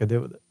the fuck I did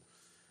with it.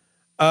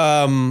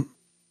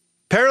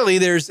 Apparently,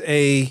 there's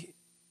a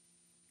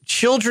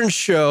children's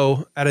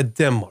show out of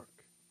Denmark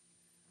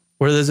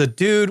where there's a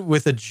dude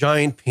with a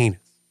giant penis.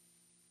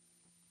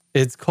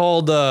 It's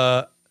called,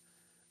 I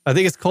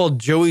think it's called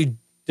Joey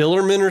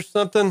Dillerman or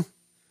something.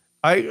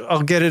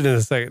 I'll get it in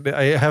a second.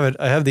 I have it.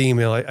 I have the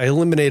email. I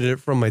eliminated it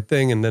from my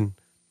thing, and then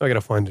I got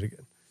to find it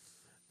again.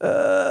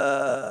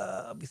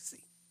 Let me see.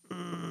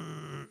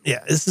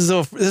 Yeah, this is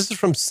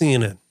from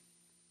CNN.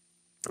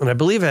 And I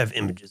believe I have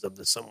images of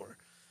this somewhere.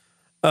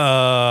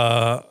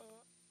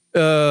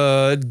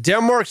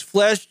 Denmark's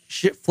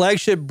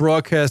flagship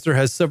broadcaster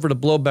has suffered a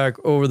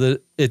blowback over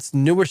its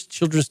newest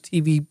children's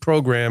TV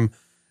program,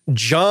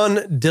 John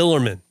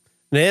Dillerman,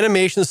 an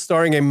animation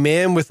starring a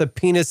man with a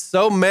penis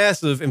so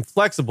massive and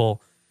flexible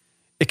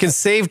it can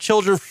save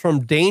children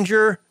from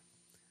danger,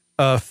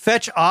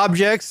 fetch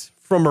objects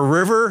from a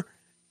river,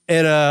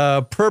 and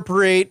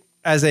appropriate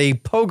as a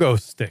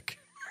pogo stick.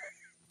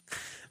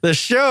 The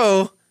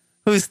show,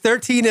 whose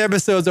 13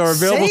 episodes are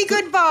available. Say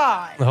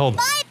goodbye. Hold on.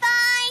 Bye-bye.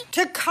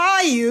 To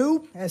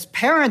Caillou, as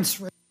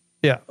parents.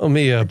 Yeah, let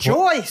me...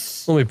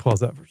 Joyce. Let me pause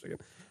that for a second.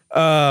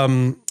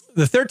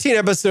 The 13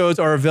 episodes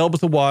are available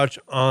to watch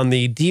on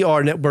the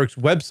DR Network's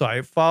website.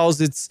 It follows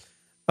its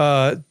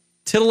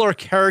titular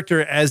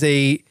character as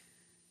he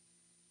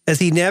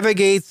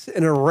navigates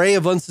an array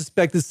of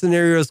unsuspected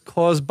scenarios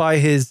caused by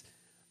his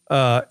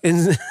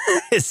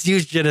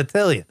huge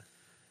genitalia.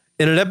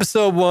 In an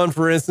episode 1,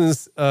 for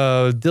instance,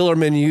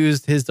 Dillerman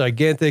used his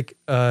gigantic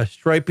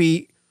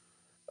stripy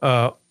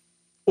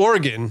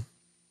organ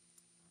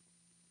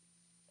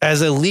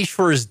as a leash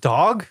for his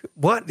dog.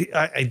 What?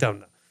 I don't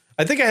know.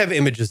 I think I have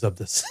images of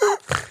this.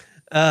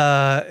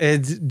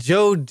 It's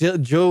John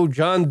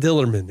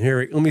Dillerman.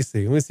 Here, let me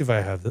see. Let me see if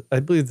I have it.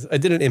 I believe I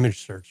did an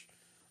image search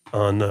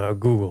on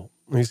Google.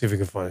 Let me see if we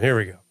can find it. Here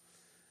we go.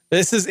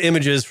 This is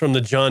images from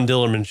the John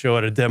Dillerman show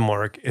out of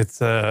Denmark.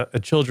 It's a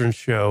children's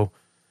show.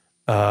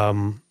 I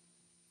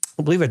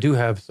believe I do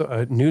have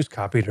a news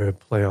copy to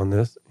play on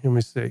this. Let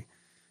me see.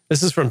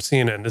 This is from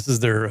CNN. This is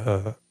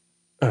their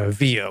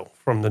VO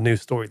from the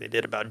news story they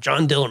did about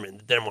John Dillerman,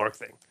 the Denmark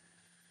thing.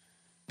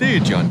 Dear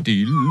John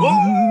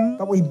Dillerman.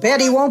 But we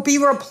bet he won't be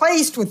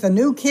replaced with the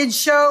new kids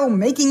show,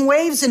 Making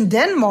Waves in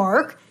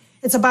Denmark.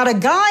 It's about a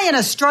guy in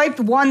a striped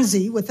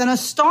onesie with an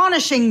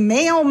astonishing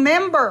male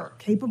member,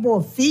 capable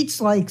of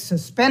feats like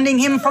suspending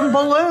him from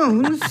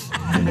balloons.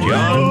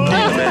 John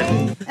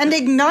Dillerman. And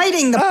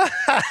igniting the...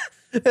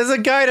 There's a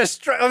guy to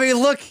strike. I mean,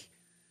 look.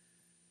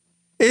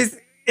 It's,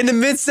 in the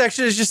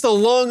midsection is just a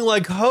long,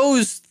 like,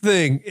 hose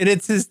thing. And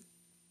it's his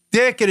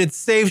dick, and it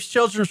saves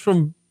children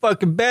from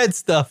fucking bad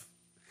stuff.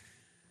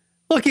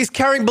 Look, he's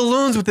carrying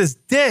balloons with his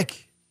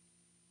dick.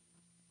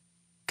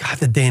 God,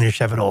 the Danish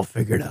have it all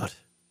figured out.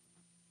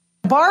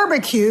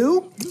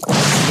 Barbecue,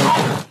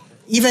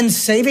 even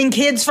saving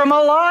kids from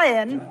a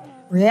lion.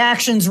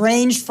 Reactions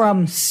ranged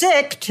from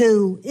sick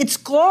to it's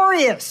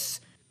glorious.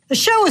 The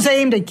show is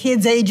aimed at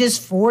kids ages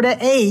 4 to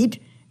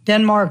 8,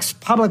 Denmark's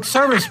public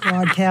service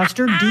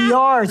broadcaster,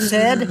 DR,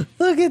 said,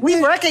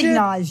 "We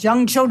recognize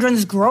young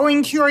children's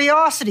growing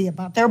curiosity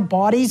about their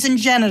bodies and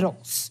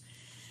genitals.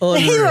 The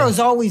hero's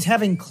always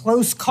having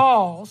close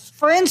calls.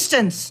 For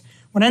instance,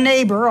 when a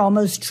neighbor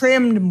almost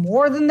trimmed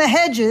more than the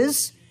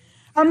hedges,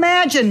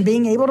 imagine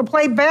being able to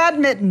play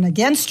badminton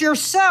against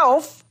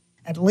yourself.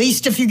 At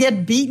least if you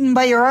get beaten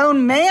by your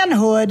own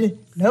manhood,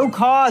 no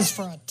cause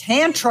for a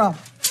tantrum."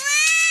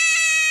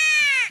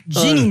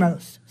 Jeannie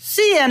Mose,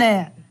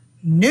 CNN,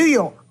 New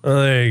York.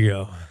 Oh, there you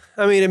go.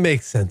 I mean, it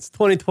makes sense.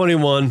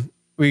 2021,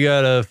 we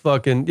got a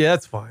fucking, yeah,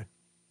 that's fine.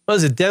 What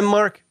is it,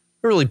 Denmark?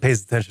 Who really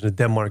pays attention to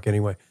Denmark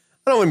anyway?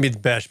 I don't want to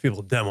bash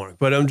people in Denmark,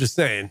 but I'm just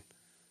saying,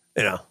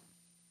 you know,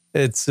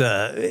 it's,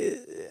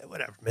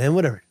 whatever, man,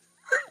 whatever.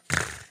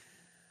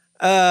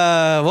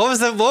 What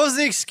was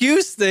the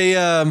excuse? They,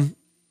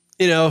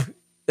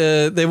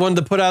 they wanted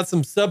to put out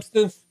some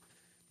substance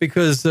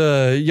because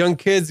young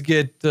kids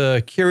get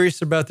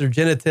curious about their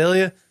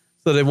genitalia.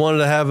 So they wanted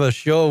to have a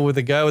show with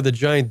a guy with a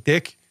giant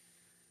dick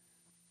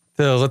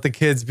to let the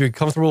kids be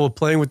comfortable with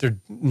playing with their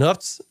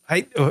nuts.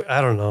 I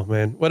don't know,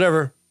 man.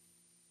 Whatever.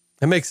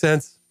 That makes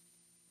sense.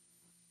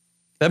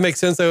 That makes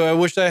sense. I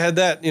wish I had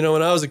that,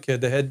 when I was a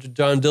kid. They had the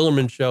John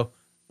Dillerman show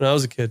when I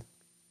was a kid.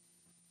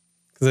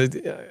 Because, I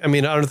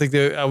don't think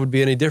I would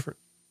be any different.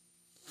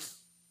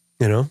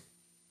 I'd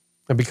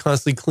be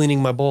constantly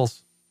cleaning my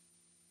balls.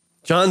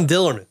 John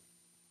Dillerman.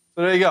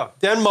 So there you go.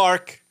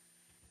 Denmark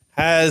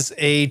has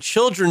a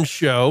children's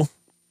show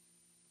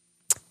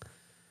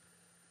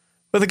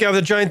with a guy with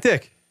a giant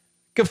dick.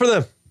 Good for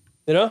them,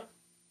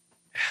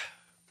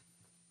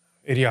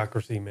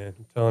 Idiocracy, man.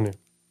 I'm telling you.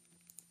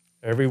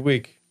 Every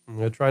week. I'm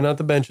going to try not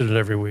to mention it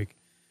every week.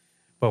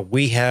 But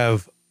we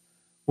have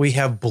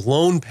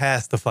blown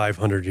past the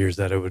 500 years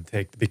that it would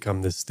take to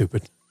become this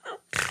stupid.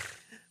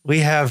 We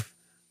have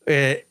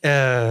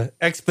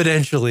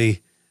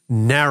exponentially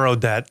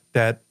narrowed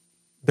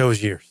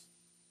those years.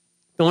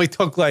 It only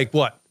took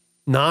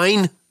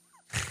 9? It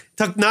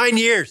took 9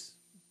 years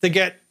to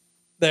get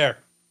there.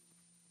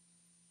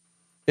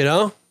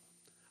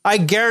 I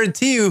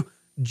guarantee you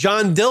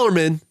John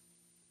Dillerman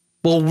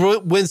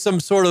will win some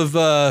sort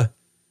of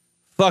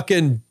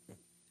fucking,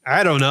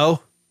 I don't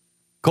know,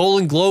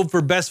 Golden Globe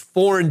for best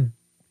foreign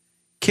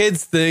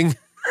kids thing.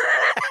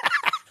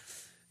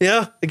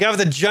 The guy with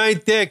the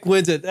giant dick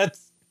wins it.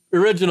 That's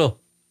original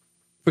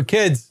for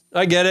kids.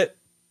 I get it.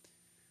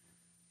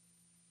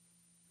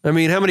 I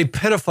mean, how many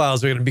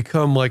pedophiles are going to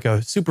become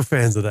super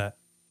fans of that?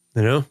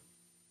 I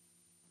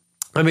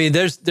mean,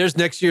 there's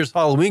next year's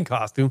Halloween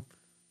costume,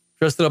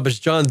 dressed up as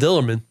John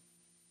Dillerman,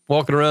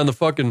 walking around the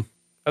fucking.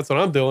 That's what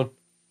I'm doing.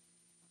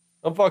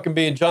 I'm fucking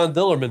being John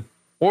Dillerman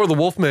or the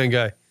Wolfman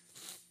guy.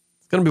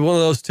 It's going to be one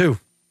of those two.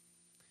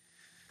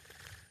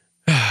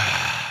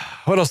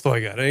 What else do I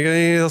got?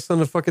 Anything else on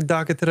the fucking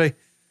docket today?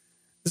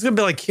 This is going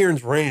to be like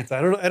Kieran's rant.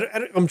 I don't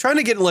know. I'm trying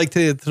to get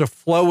to the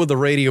flow of the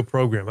radio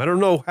program. I don't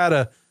know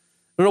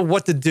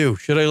what to do.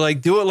 Should I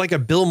do it like a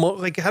Bill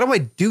how do I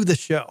do the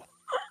show?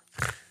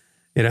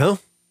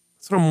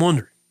 That's what I'm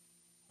wondering.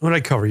 What did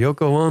I cover?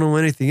 Yoko Ono,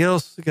 anything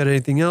else? I got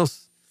anything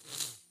else?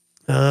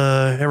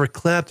 Eric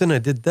Clapton, I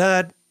did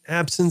that.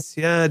 Absence,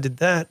 yeah, I did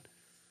that.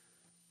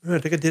 I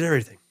think I did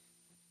everything.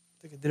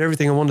 I think I did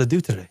everything I wanted to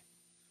do today.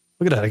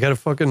 Look at that. I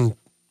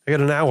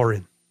got an hour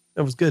in.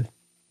 That was good.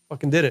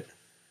 Fucking did it.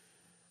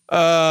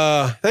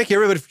 Thank you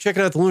everybody for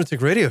checking out the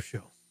Lunatic Radio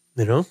Show.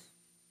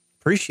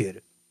 Appreciate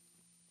it.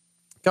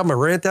 Got my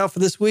rant out for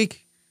this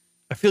week.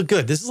 I feel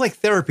good. This is like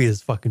therapy,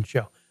 this fucking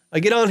show. I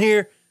get on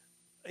here,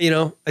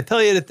 I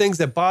tell you the things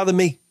that bother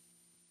me.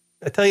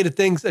 I tell you the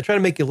things, I try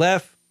to make you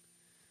laugh.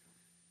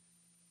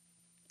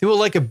 Do it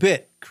like a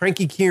bit.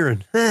 Cranky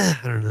Kieran. I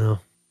don't know.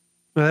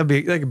 Well,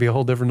 that could be a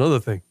whole different other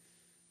thing.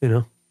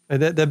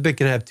 That bit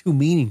can have two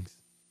meanings.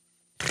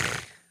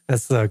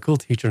 That's a cool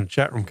teacher in the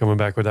chat room coming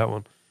back with that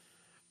one.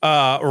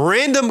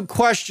 Random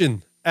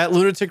question at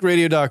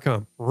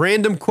lunaticradio.com.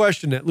 Random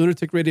question at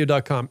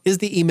lunaticradio.com is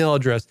the email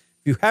address.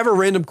 If you have a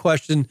random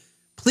question,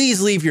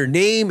 please leave your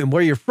name and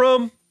where you're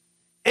from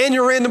and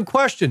your random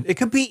question. It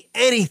could be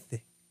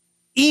anything.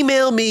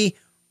 Email me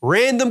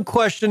random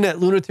question at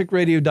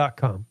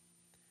lunaticradio.com.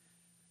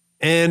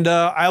 And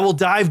I will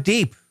dive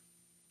deep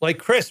like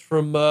Chris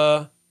from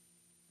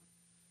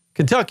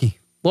Kentucky,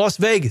 Las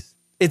Vegas.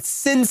 It's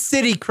Sin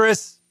City,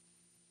 Chris.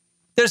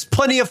 There's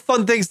plenty of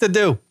fun things to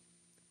do.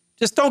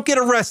 Just don't get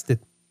arrested.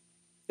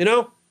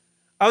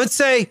 I would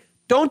say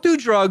don't do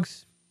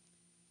drugs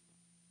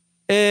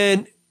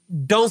and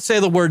don't say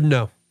the word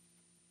no.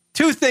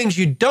 Two things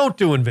you don't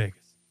do in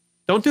Vegas.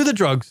 Don't do the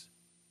drugs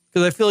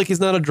because I feel like he's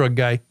not a drug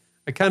guy.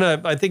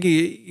 I think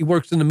he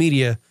works in the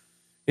media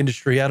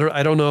industry.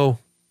 I don't know.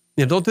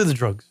 Don't do the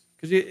drugs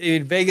because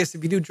in Vegas,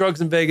 if you do drugs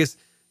in Vegas,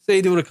 say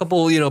you're doing a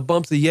couple,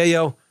 bumps of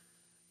yayo,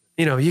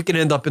 you can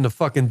end up in the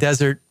fucking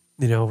desert,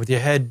 with your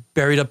head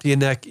buried up to your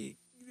neck.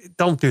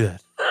 Don't do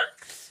that.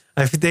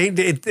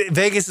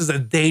 Vegas is a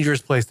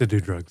dangerous place to do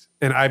drugs.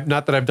 And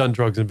not that I've done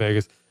drugs in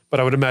Vegas, but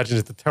I would imagine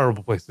it's a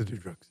terrible place to do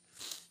drugs.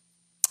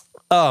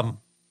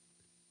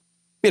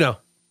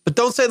 But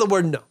don't say the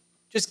word no.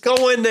 Just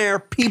go in there,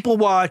 people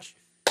watch,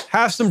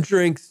 have some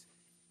drinks.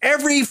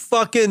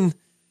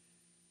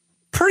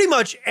 Pretty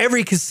much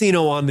every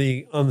casino on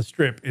the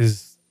strip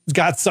is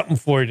got something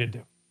for you to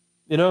do.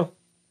 You know?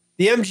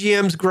 The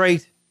MGM's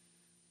great.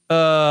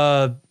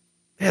 They're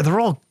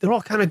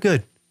all kind of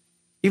good.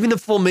 Even the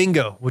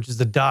Flamingo, which is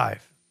the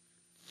dive,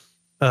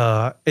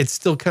 it's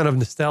still kind of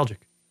nostalgic.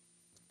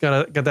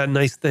 Got that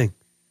nice thing,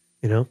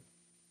 you know.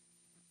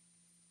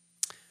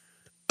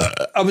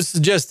 I would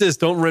suggest this: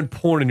 don't rent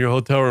porn in your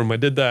hotel room. I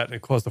did that, and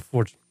it cost a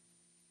fortune,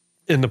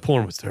 and the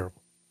porn was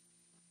terrible.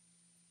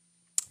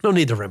 No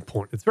need to rent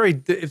porn. It's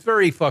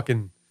very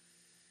fucking.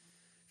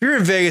 If you're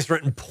in Vegas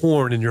renting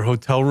porn in your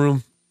hotel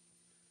room,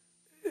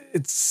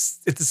 it's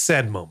a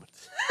sad moment.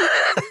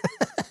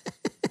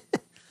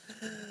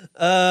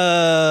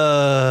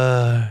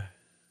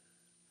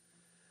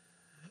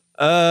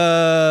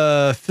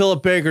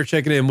 Philip Baker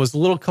checking in. Was the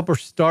little cup of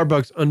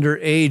Starbucks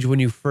underage when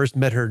you first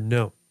met her?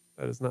 No,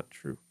 that is not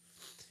true.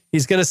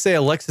 He's going to say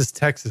Alexis,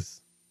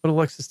 Texas. What,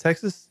 Alexis,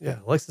 Texas? Yeah,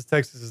 Alexis,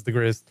 Texas is the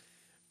greatest.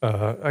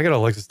 I got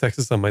Alexis,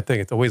 Texas on my thing.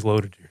 It's always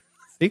loaded here.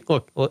 See,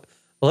 look,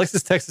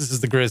 Alexis, Texas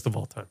is the greatest of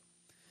all time.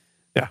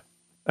 Yeah,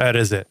 that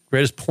is it.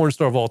 Greatest porn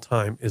star of all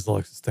time is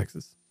Alexis,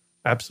 Texas.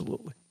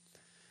 Absolutely.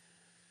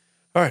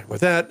 All right,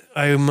 with that,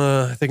 I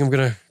think I'm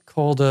going to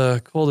call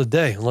it a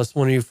day, unless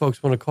one of you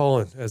folks want to call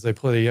in as I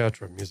play the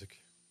outro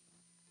music.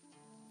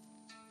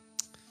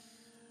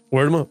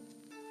 Word them up.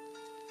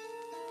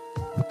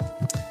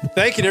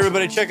 Thank you to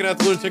everybody checking out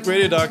the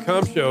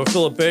lunaticradio.com show.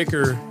 Philip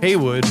Baker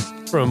Haywood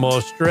from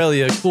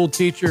Australia, cool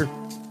teacher.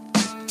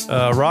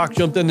 Rock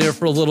jumped in there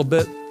for a little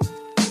bit.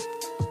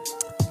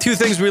 2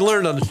 things we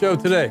learned on the show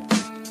today.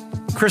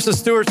 Krista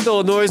Stewart still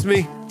annoys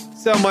me.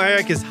 Salma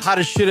Hayek is hot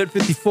as shit at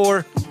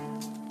 54.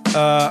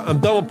 I'm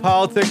done with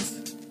politics.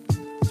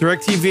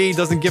 DirecTV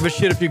doesn't give a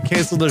shit if you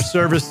cancel their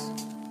service.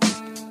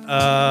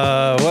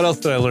 What else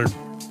did I learn?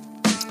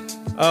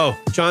 Oh,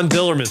 John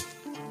Dillerman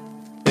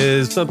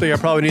is something I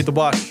probably need to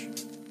watch.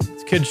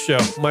 It's a kid's show.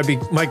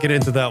 Might get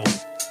into that one.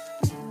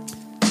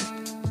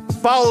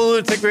 Follow the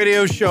Lunatic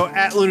Radio show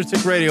at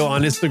Lunatic Radio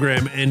on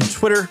Instagram and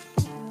Twitter.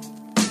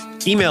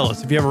 Email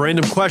us if you have a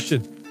random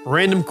question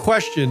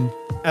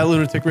at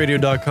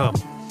lunaticradio.com.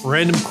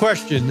 Random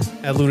question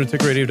at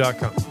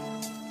lunaticradio.com.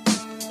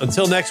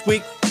 Until next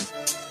week,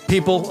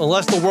 people,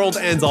 unless the world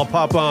ends, I'll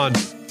pop on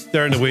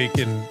during the week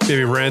and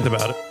maybe rant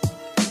about it.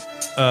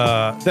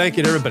 Thank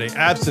you to everybody.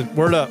 Absent,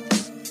 word up.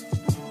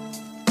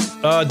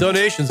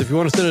 Donations. If you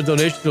want to send a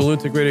donation to the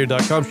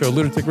lunaticradio.com show,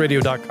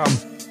 lunaticradio.com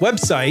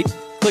website,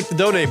 click the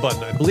donate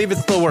button. I believe it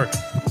still works.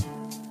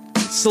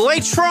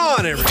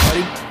 Slatron,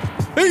 everybody.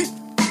 Peace.